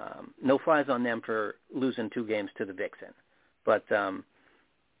no flies on them for losing 2 games to the Vixen. But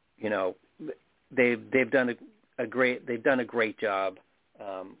they've done a great job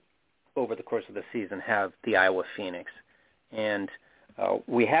over the course of the season. Have the Iowa Phoenix, and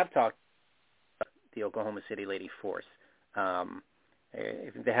we have talked about the Oklahoma City Lady Force.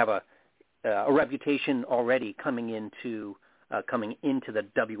 They have a reputation already coming into the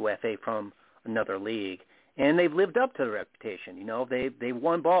WFA from another league, and they've lived up to the reputation. They've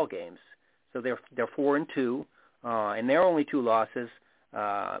won ball games, so they're 4-2, and their only 2 losses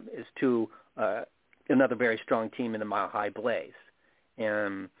is to another very strong team in the Mile High Blaze.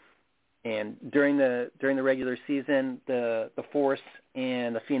 And during the regular season, the Force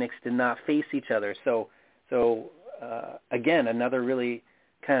and the Phoenix did not face each other. So again, another really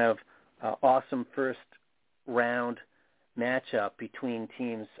kind of awesome first round matchup between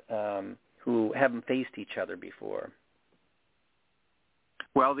teams who haven't faced each other before.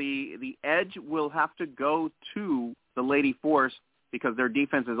 Well, the edge will have to go to the Lady Force because their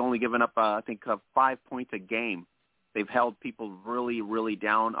defense has only given up, 5 points a game. They've held people really, really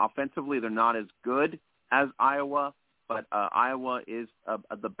down. Offensively, they're not as good as Iowa, but Iowa is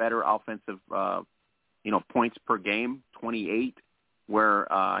the better offensive, points per game, 28,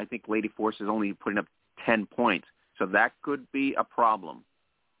 where I think Lady Force is only putting up 10 points. So that could be a problem.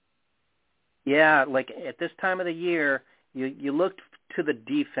 Yeah, like at this time of the year, you look to the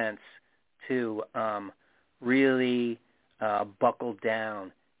defense to really buckle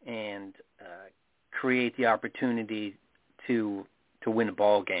down and create the opportunity to win a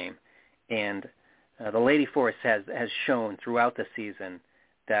ball game. And the Lady Force has shown throughout the season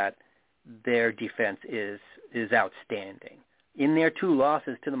that their defense is outstanding. In their 2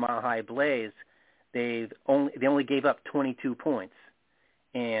 losses to the Mile High Blaze, they only gave up 22 points,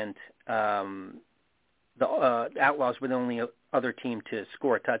 and the Outlaws were the only other team to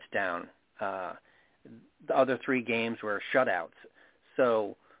score a touchdown. The other 3 games were shutouts.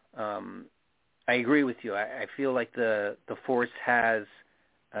 So I agree with you. I feel like the Force has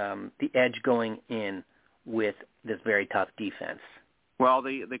the edge going in with this very tough defense. Well,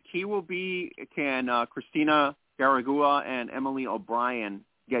 the key will be can Christina Garagua and Emily O'Brien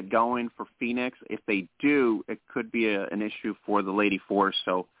get going for Phoenix. If they do, it could be an issue for the Lady Force.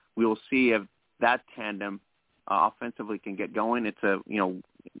 So we will see if that tandem offensively can get going.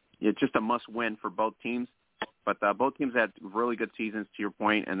 It's just a must-win for both teams. But both teams had really good seasons, to your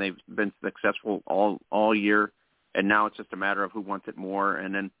point, and they've been successful all year. And now it's just a matter of who wants it more.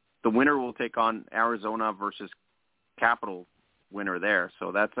 And then the winner will take on Arizona versus Capital winner there.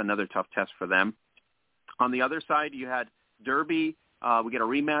 So that's another tough test for them. On the other side, you had Derby. We get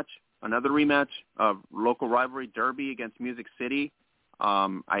another rematch of local rivalry, Derby against Music City.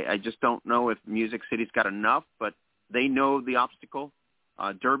 I just don't know if Music City's got enough, but they know the obstacle.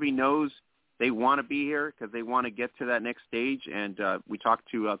 Derby knows they want to be here because they want to get to that next stage. And we talked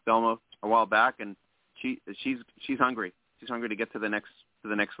to Thelma a while back, and she's hungry. She's hungry to get to the next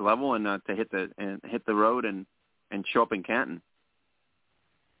level and to hit the road and show up in Canton.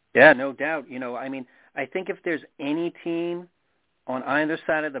 Yeah, no doubt. I think if there's any team on either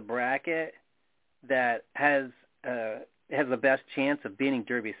side of the bracket that has the best chance of beating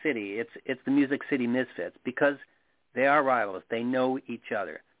Derby City, it's the Music City Misfits, because they are rivals. They know each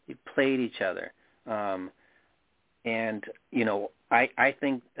other. They've played each other. I think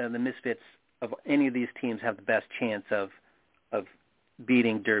the Misfits of any of these teams have the best chance of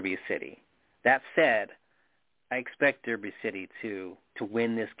beating Derby City. That said, I expect Derby City to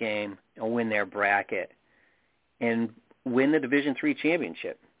win this game and win their bracket and win the Division III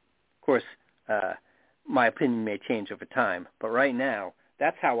championship. Of course, my opinion may change over time, but right now,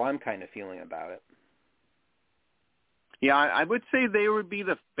 that's how I'm kind of feeling about it. Yeah, I would say they would be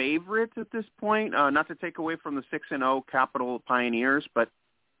the favorites at this point, not to take away from the 6-0 Capital Pioneers, but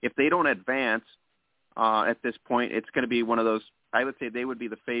if they don't advance at this point, it's going to be one of those. I would say they would be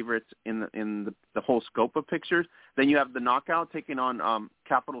the favorites in the whole scope of pictures. Then you have the knockout taking on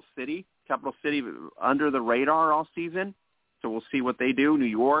Capital City. Capital City under the radar all season, so we'll see what they do. New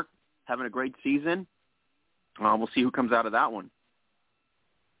York having a great season. We'll see who comes out of that one.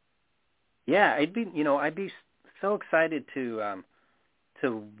 Yeah, I'd be so excited to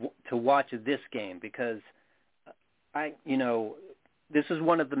watch this game because this is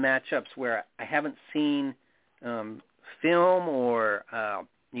one of the matchups where I haven't seen film or a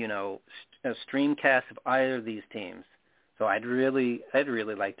streamcast of either of these teams. So I'd really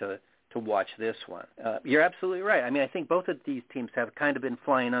like to watch this one. You're absolutely right. I think both of these teams have kind of been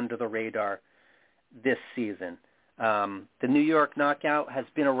flying under the radar this season. The New York Knockout has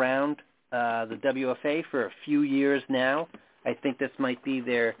been around the WFA for a few years now. I think this might be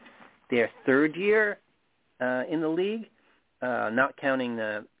their third year in the league, not counting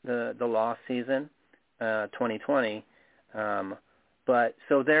the lost season, 2020. But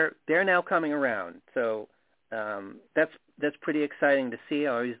so they're now coming around. So that's pretty exciting to see.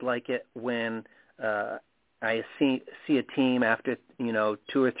 I always like it when I see a team after 2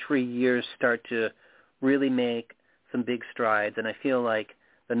 or 3 years start to really make some big strides, and I feel like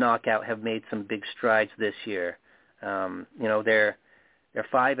the Knockout have made some big strides this year. They're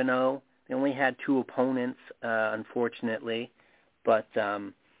 5-0. They only had 2 opponents, unfortunately, but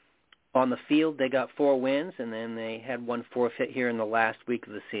on the field they got 4 wins, and then they had 1 forfeit here in the last week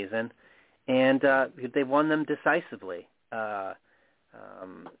of the season, and they won them decisively.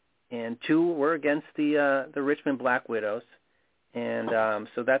 And 2 were against the Richmond Black Widows, and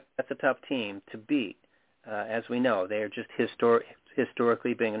so that's a tough team to beat. As we know, they are just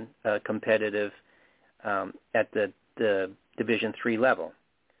historically being competitive at the Division III level.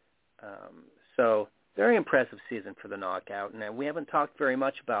 So very impressive season for the Knockout, and we haven't talked very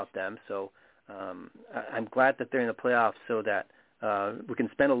much about them, so I'm glad that they're in the playoffs so that we can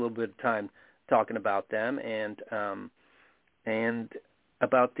spend a little bit of time talking about them and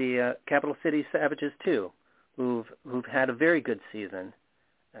about the Capital City Savages too, who've had a very good season.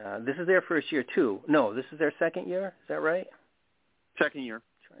 This is their first year too. No, this is their second year. Is that right? Second year.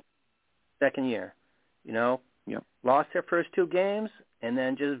 Second year. Yep. Lost their first 2 games and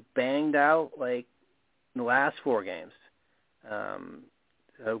then just banged out like the last 4 games.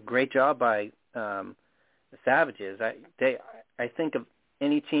 So great job by the Savages. I think of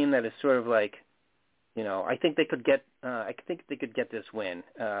any team that is sort of like, I think they could get. I think they could get this win.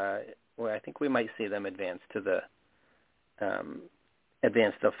 Or I think we might see them advance to the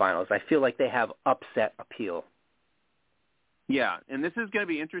finals. I feel like they have upset appeal. Yeah, and this is going to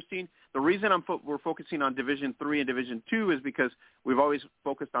be interesting. The reason we're focusing on Division III and Division II is because we've always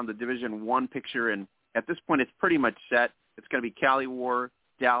focused on the Division I picture, and at this point it's pretty much set. It's going to be Cali War,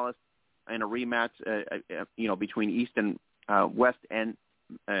 Dallas, and a rematch, between East and West and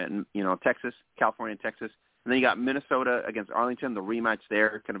Texas, California and Texas. And then you got Minnesota against Arlington, the rematch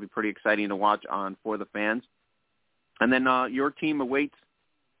there. It's going to be pretty exciting to watch for the fans. And then your team awaits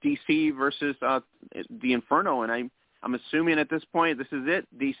DC versus the Inferno, and I'm assuming at this point this is it.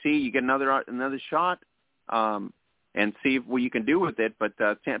 DC, you get another shot, and see what you can do with it. But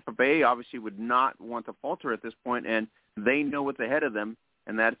Tampa Bay obviously would not want to falter at this point, and they know what's ahead of them,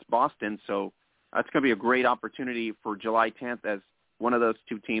 and that's Boston. So that's going to be a great opportunity for July 10th as one of those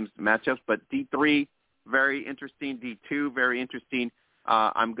two teams matchups. But D3, very interesting. D2, very interesting.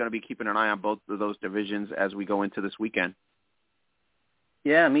 I'm going to be keeping an eye on both of those divisions as we go into this weekend.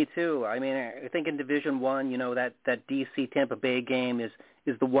 Yeah, me too. I mean, I think in Division One, that DC Tampa Bay game is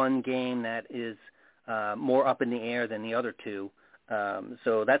the one game that is more up in the air than the other two.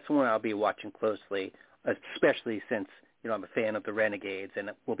 So that's one I'll be watching closely, especially since I'm a fan of the Renegades,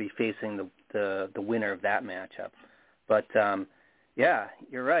 and we'll be facing the winner of that matchup. But yeah,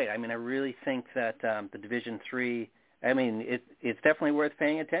 you're right. I mean, I really think that the Division III, I mean, it's definitely worth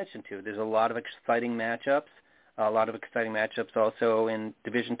paying attention to. There's a lot of exciting matchups. Also in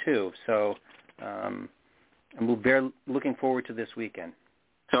Division II. So I'm very looking forward to this weekend.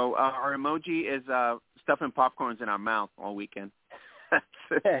 So our emoji is stuffing popcorns in our mouth all weekend.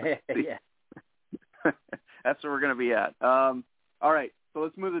 Yeah. That's where we're going to be at. All right, so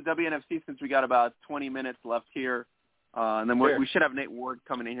let's move to WNFC since we got about 20 minutes left here. And then we should have Nate Ward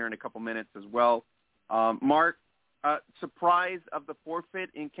coming in here in a couple minutes as well. Mark, surprise of the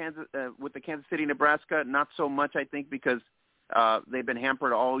forfeit in Kansas with the Kansas City, Nebraska? Not so much, I think, because they've been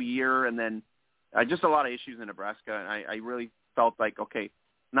hampered all year, and then just a lot of issues in Nebraska. And I really felt like, okay,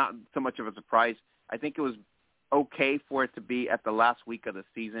 not so much of a surprise. I think it was okay for it to be at the last week of the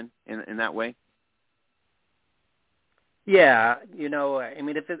season in that way. Yeah, I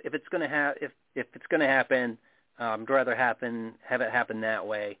mean, if it's going to happen, I'd rather have it happen that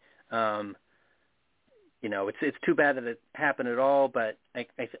way. It's too bad that it happened at all, but I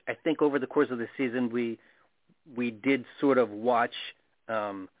think over the course of the season we did sort of watch,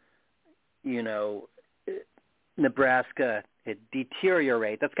 Nebraska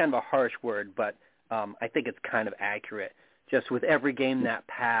deteriorate. That's kind of a harsh word, but I think it's kind of accurate. Just with every game that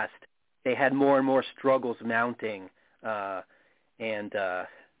passed, they had more and more struggles mounting, and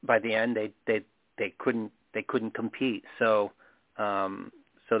by the end they couldn't compete. So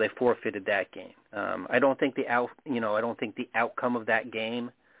they forfeited that game. I don't think the outcome of that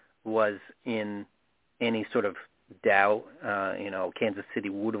game was in any sort of doubt. Kansas City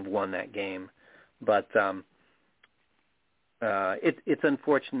would have won that game, but it's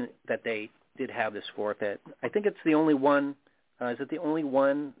unfortunate that they did have this forfeit. I think it's the only one. Is it the only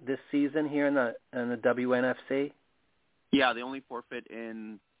one this season here in the WNFC? Yeah, the only forfeit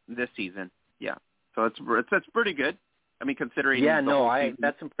in this season. Yeah, so that's pretty good. I mean, considering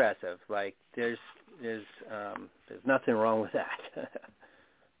that's impressive. Like, there's nothing wrong with that.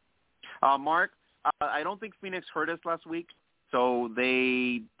 Mark, I don't think Phoenix hurt us last week, so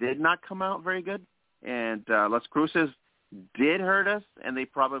they did not come out very good. And Las Cruces did hurt us, and they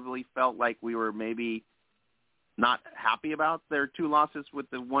probably felt like we were maybe not happy about their two losses with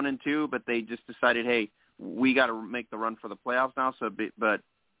the 1 and 2, but they just decided, hey, we got to make the run for the playoffs now. But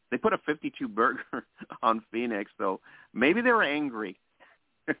they put a 52 burger on Phoenix, so maybe they were angry.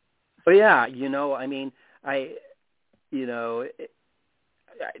 But yeah, I mean, they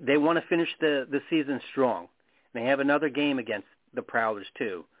want to finish the season strong. They have another game against the Prowlers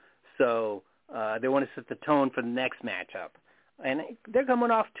too, so they want to set the tone for the next matchup. And they're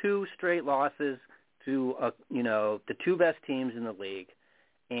coming off 2 straight losses to the 2 best teams in the league,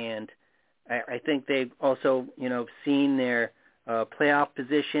 and I think they've also seen their playoff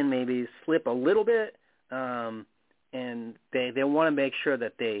position maybe slip a little bit, and they want to make sure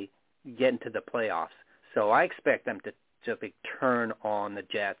that they get into the playoffs. So I expect them to just turn on the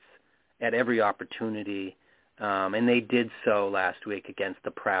Jets at every opportunity, and they did so last week against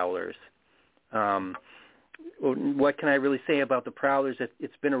the Prowlers. What can I really say about the Prowlers?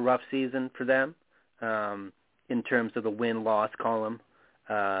 It's been a rough season for them in terms of the win-loss column.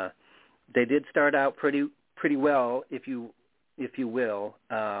 They did start out pretty well, if you will,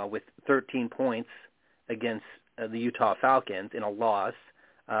 with 13 points against the Utah Falcons in a loss,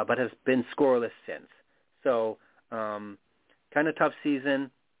 but has been scoreless since. So kind of tough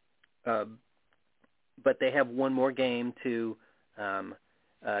season, but they have one more game to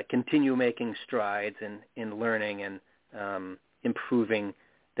continue making strides in learning and improving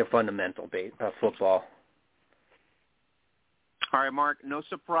their fundamental football. All right, Mark, no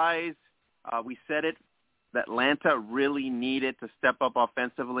surprise. We said it. That Atlanta really needed to step up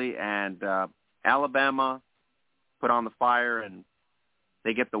offensively, and Alabama put on the fire, and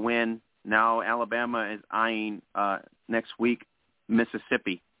they get the win. Now Alabama is eyeing next week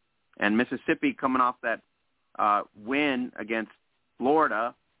Mississippi, and Mississippi coming off that win against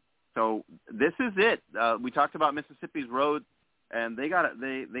Florida, So this is it. We talked about Mississippi's road, and they got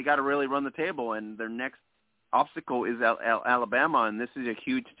to really run the table. And their next obstacle is Alabama, and this is a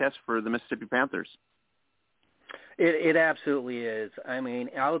huge test for the Mississippi Panthers. It absolutely is. I mean,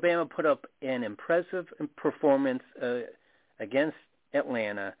 Alabama put up an impressive performance against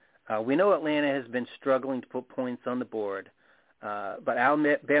Atlanta. We know Atlanta has been struggling to put points on the board, but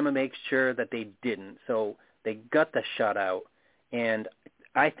Alabama makes sure that they didn't. So they got the shutout, and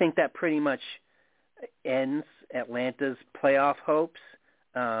I think that pretty much ends Atlanta's playoff hopes.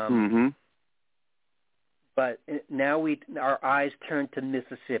 But now our eyes turn to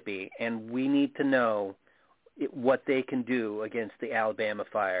Mississippi, and we need to know what they can do against the Alabama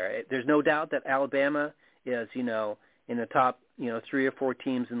Fire. There's no doubt that Alabama is, in the top, 3 or 4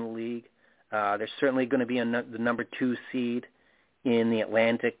 teams in the league. They're certainly going to be the number 2 seed in the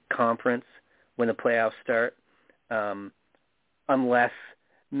Atlantic Conference when the playoffs start, unless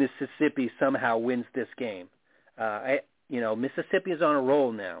Mississippi somehow wins this game. Mississippi is on a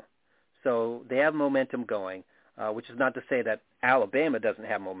roll now, so they have momentum going, which is not to say that Alabama doesn't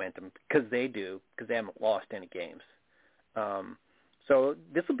have momentum, because they do, because they haven't lost any games. So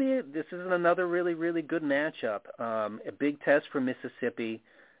this is another really, really good matchup, a big test for Mississippi.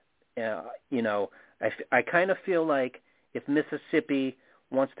 I kind of feel like if Mississippi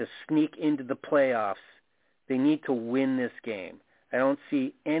wants to sneak into the playoffs, they need to win this game. I don't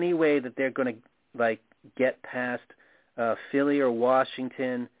see any way that they're going to get past Philly or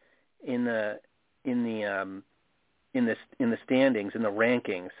Washington in the standings, in the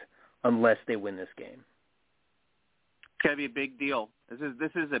rankings, unless they win this game. It's got to be a big deal.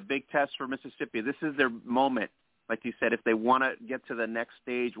 This is a big test for Mississippi. This is their moment, like you said, if they want to get to the next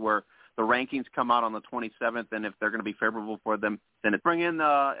stage where the rankings come out on the 27th, and if they're going to be favorable for them, then it's bring in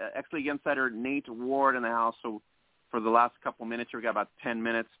the ex-league insider Nate Ward in the house. So for the last couple minutes, we've got about 10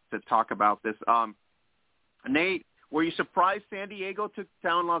 minutes to talk about this. Nate, were you surprised San Diego took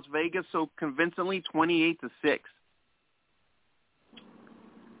down Las Vegas so convincingly, 28-6?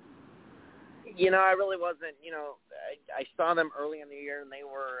 I really wasn't. I saw them early in the year, and they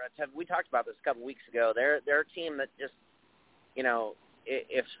were. We talked about this a couple weeks ago. They're a team that just,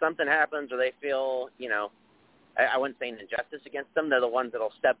 if something happens or they feel, I wouldn't say an injustice against them, they're the ones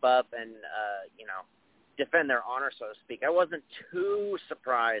that'll step up and, defend their honor, so to speak. I wasn't too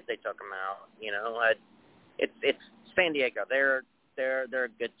surprised they took them out. It's San Diego. They're a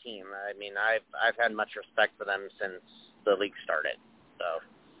good team. I mean, I've had much respect for them since the league started. So.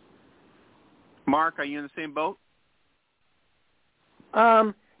 Mark, are you in the same boat?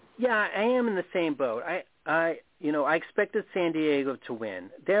 Yeah, I am in the same boat. I expected San Diego to win.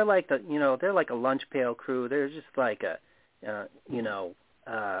 They're like they're like a lunch pail crew. They're just like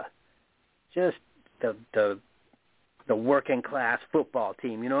just the working class football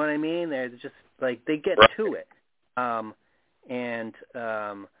team. You know what I mean? They're just like, they get to it.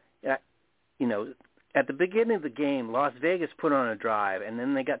 At the beginning of the game, Las Vegas put on a drive, and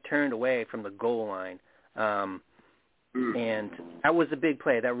then they got turned away from the goal line. And that was a big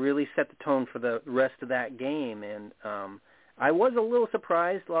play. That really set the tone for the rest of that game. And I was a little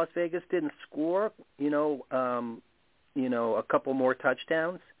surprised Las Vegas didn't score, a couple more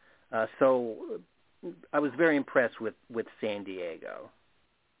touchdowns. So I was very impressed with San Diego.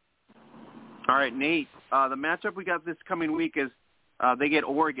 All right, Nate, the matchup we got this coming week is they get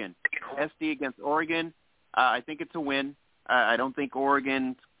Oregon. SD against Oregon. I think it's a win. I don't think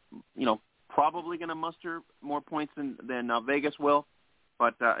Oregon's, probably going to muster more points than Vegas will.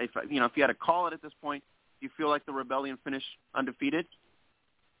 But if you had to call it at this point, do you feel like the Rebellion finish undefeated?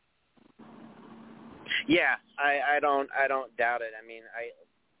 Yeah, I don't doubt it. I mean,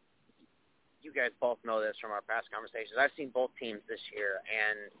 you guys both know this from our past conversations. I've seen both teams this year,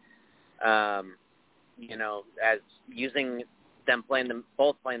 and as using them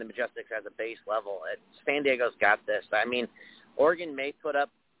both playing the Majestics as a base level, San Diego's got this. I mean, Oregon may put up,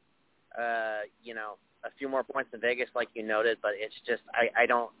 a few more points than Vegas, like you noted, but it's just I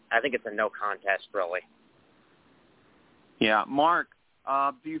think it's a no contest, really. Yeah, Mark,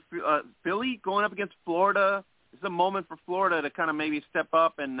 do you feel Philly going up against Florida? This is a moment for Florida to kind of maybe step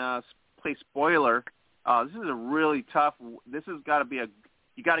up and play spoiler. This is a really tough. This has got to be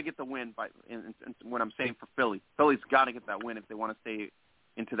you got to get the win in what I'm saying for Philly. Philly's got to get that win if they want to stay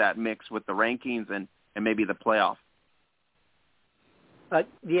into that mix with the rankings and maybe the playoff. I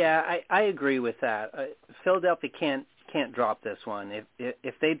agree with that. Philadelphia can't drop this one.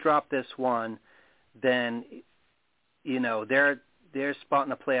 If they drop this one, then their spot in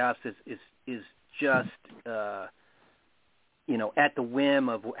the playoffs is just at the whim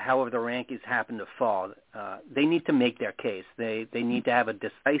of however the rankings happen to fall. They need to make their case. They need to have a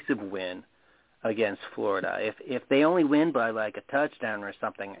decisive win against Florida. If they only win by like a touchdown or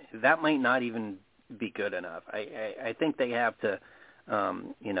something, that might not even be good enough. I think they have to,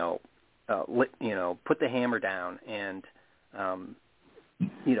 put the hammer down and,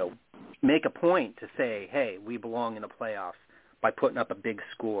 make a point to say, hey, we belong in the playoffs by putting up a big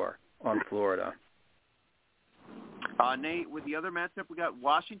score on Florida. Nate, with the other matchup, we got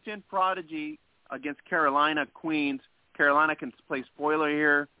Washington Prodigy against Carolina Queens. Carolina can play spoiler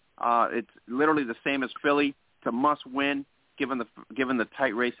here. It's literally the same as Philly. It's a must-win given the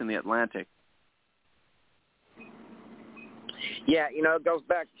tight race in the Atlantic. Yeah, it goes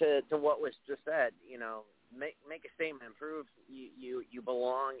back to what was just said. Make a statement, prove you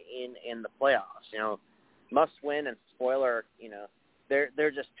belong in the playoffs. Must win and spoiler.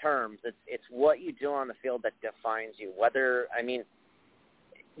 They're just terms. It's what you do on the field that defines you.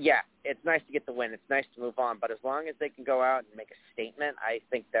 It's nice to get the win. It's nice to move on. But as long as they can go out and make a statement, I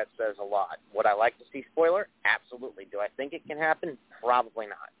think that says a lot. Would I like to see spoiler? Absolutely. Do I think it can happen? Probably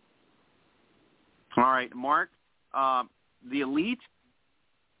not. All right, Mark. The Elite,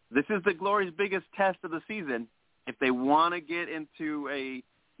 this is the Glory's biggest test of the season. If they want to get into a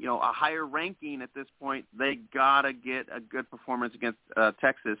higher ranking at this point, they got to get a good performance against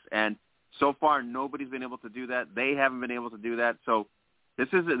Texas. And so far, nobody's been able to do that. They haven't been able to do that. So this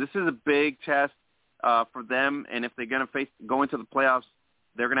is a big test for them. And if they're going to go into the playoffs,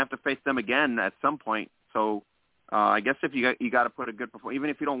 they're going to have to face them again at some point. So I guess if you got to put a good performance,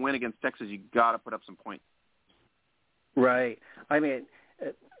 even if you don't win against Texas, you got to put up some points. Right.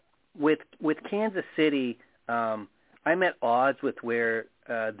 With Kansas City, I'm at odds with where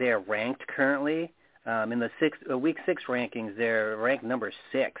they're ranked currently. In the Week 6 rankings, they're ranked number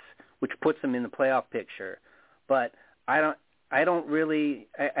 6, which puts them in the playoff picture. But I don't really.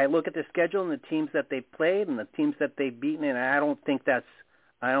 I look at the schedule and the teams that they played and the teams that they've beaten, and I don't think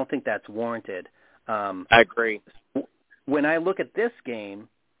that's warranted. I agree. When I look at this game,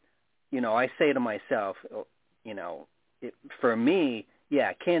 I say to myself, for me,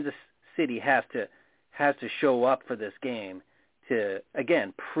 Kansas City has to show up for this game to,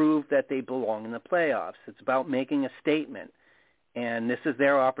 again, prove that they belong in the playoffs. It's about making a statement, and this is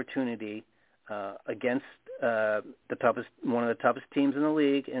their opportunity against one of the toughest teams in the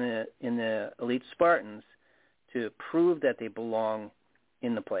league, in the Elite Spartans, to prove that they belong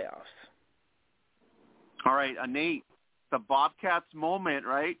in the playoffs. All right, Nate, the Bobcats moment,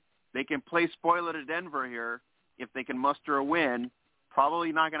 right? They can play spoiler to Denver here if they can muster a win.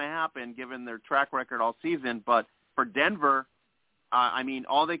 Probably not going to happen given their track record all season. But for Denver,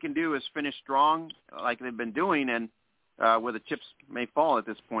 all they can do is finish strong like they've been doing, and where the chips may fall at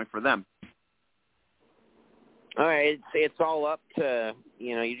this point for them. All right, it's all up to,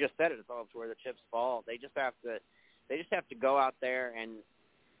 you just said it. It's all up to where the chips fall. They just have to go out there and,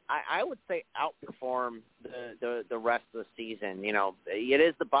 I would say, outperform the rest of the season. It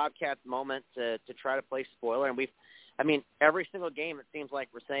is the Bobcats' moment to try to play spoiler, and every single game it seems like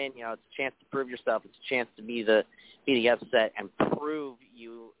we're saying, it's a chance to prove yourself. It's a chance to be the upset and prove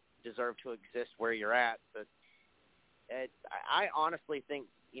you deserve to exist where you're at. But I honestly think,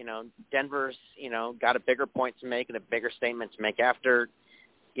 Denver's, got a bigger point to make and a bigger statement to make after,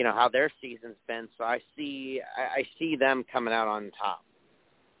 how their season's been. So I see them coming out on top.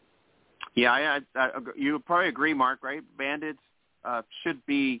 Yeah, you probably agree, Mark, right? Bandits should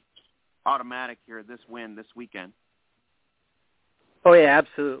be automatic here, this win this weekend. Oh, yeah,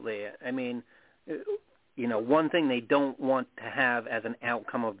 absolutely. One thing they don't want to have as an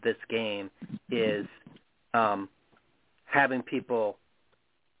outcome of this game is having people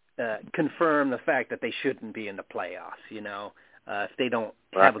confirm the fact that they shouldn't be in the playoffs, If they don't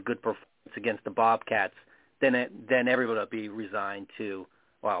have a good performance against the Bobcats, then everybody will be resigned to,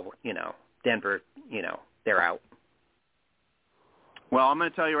 Denver, they're out. Well, I'm going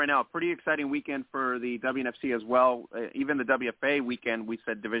to tell you right now, a pretty exciting weekend for the WNFC as well. Even the WFA weekend, we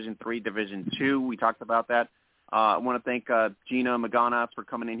said Division III, Division II. We talked about that. I want to thank Gina Magana for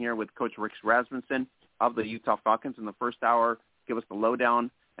coming in here with Coach Rick Rasmussen of the Utah Falcons in the first hour, give us the lowdown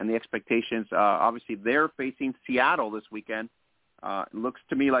and the expectations. Obviously, they're facing Seattle this weekend. It looks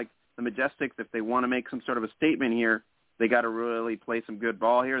to me like the Majestics, if they want to make some sort of a statement here, they got to really play some good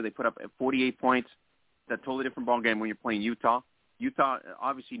ball here. They put up 48 points. That's a totally different ball game when you're playing Utah. Utah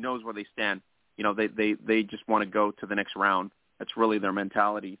obviously knows where they stand. They just want to go to the next round. That's really their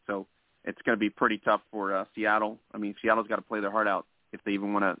mentality. So it's going to be pretty tough for Seattle. Seattle's got to play their heart out if they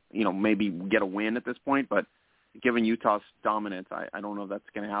even want to, maybe get a win at this point. But given Utah's dominance, I don't know if that's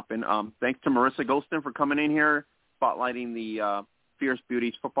going to happen. Thanks to Marissa Golston for coming in here spotlighting the Fierce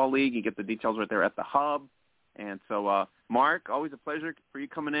Beauties Football League. You get the details right there at the hub. And so, Mark, always a pleasure for you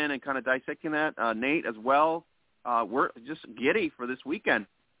coming in and kind of dissecting that. Nate as well. We're just giddy for this weekend.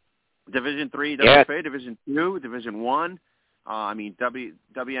 Division 3, WFA, Division 2, Division 1,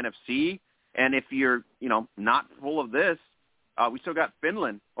 WNFC. And if you're, not full of this, we still got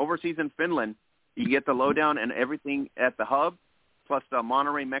Finland, overseas in Finland. You get the lowdown and everything at the hub, plus the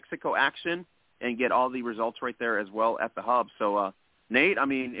Monterrey, Mexico action, and get all the results right there as well at the hub. So, Nate,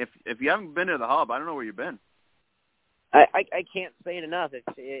 if you haven't been to the hub, I don't know where you've been. I can't say it enough.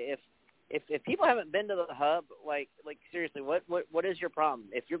 If people haven't been to the hub, like seriously, what is your problem?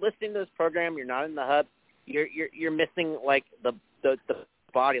 If you're listening to this program, you're not in the hub, you're missing like the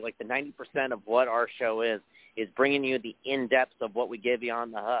body, like the 90% of what our show is bringing you the in-depth of what we give you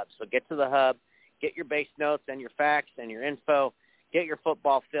on the hub. So get to the hub, get your base notes and your facts and your info, get your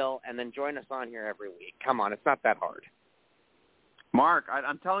football fill, and then join us on here every week. Come on, it's not that hard. Mark,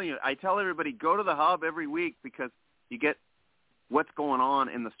 I'm telling you, I tell everybody, go to the hub every week because you get what's going on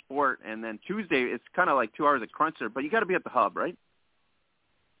in the sport. And then Tuesday, it's kind of like 2 hours of cruncher, but you got to be at the hub, right?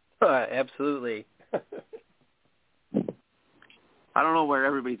 Absolutely. I don't know where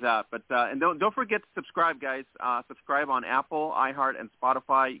everybody's at, but and don't forget to subscribe, guys. Subscribe on Apple, iHeart, and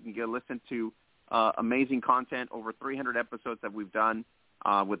Spotify. You can get a listen to amazing content, over 300 episodes that we've done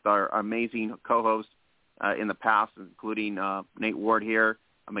with our amazing co-hosts in the past, including Nate Ward here,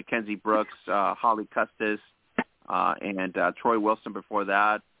 Mackenzie Brooks, Holly Custis, and Troy Wilson before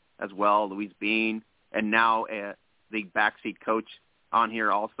that as well, Louise Bean, and now the backseat coach on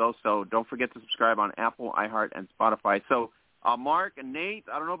here also. So don't forget to subscribe on Apple, iHeart, and Spotify. So Mark and Nate,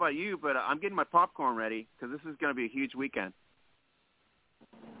 I don't know about you, but I'm getting my popcorn ready because this is going to be a huge weekend.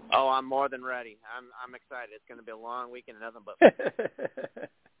 Oh, I'm more than ready. I'm excited. It's going to be a long weekend and nothing but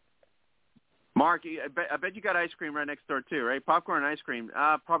Mark, I bet you got ice cream right next door too, right? Popcorn and ice cream.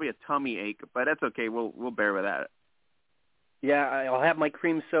 Probably a tummy ache, but that's okay. We'll bear with that. Yeah, I'll have my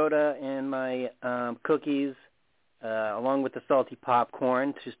cream soda and my cookies along with the salty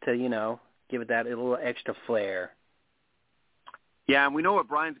popcorn just to, give it that little extra flair. Yeah, and we know what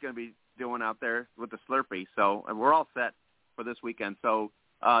Brian's going to be doing out there with the Slurpee, so we're all set for this weekend. So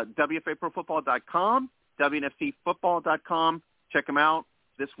WFAProFootball.com, WNFCFootball.com, check them out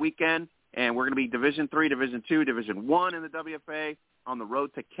this weekend. And we're going to be Division 3, Division 2, Division 1 in the WFA on the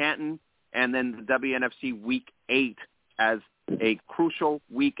road to Canton, and then the WNFC Week 8 as a crucial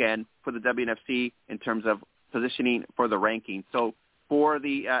weekend for the WNFC in terms of positioning for the rankings. So for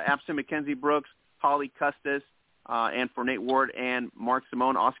the absent Mackenzie Brooks, Holly Custis, and for Nate Ward and Mark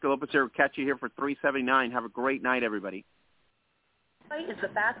Simone, Oscar Lopez here. We'll catch you here for 379. Have a great night, everybody. Is the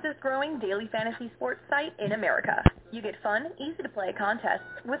fastest growing daily fantasy sports site in America. You get fun, easy to play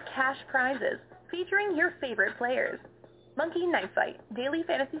contests with cash prizes featuring your favorite players. Monkey Knife Fight, daily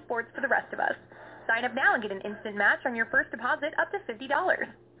fantasy sports for the rest of us. Sign up now and get an instant match on your first deposit up to $50.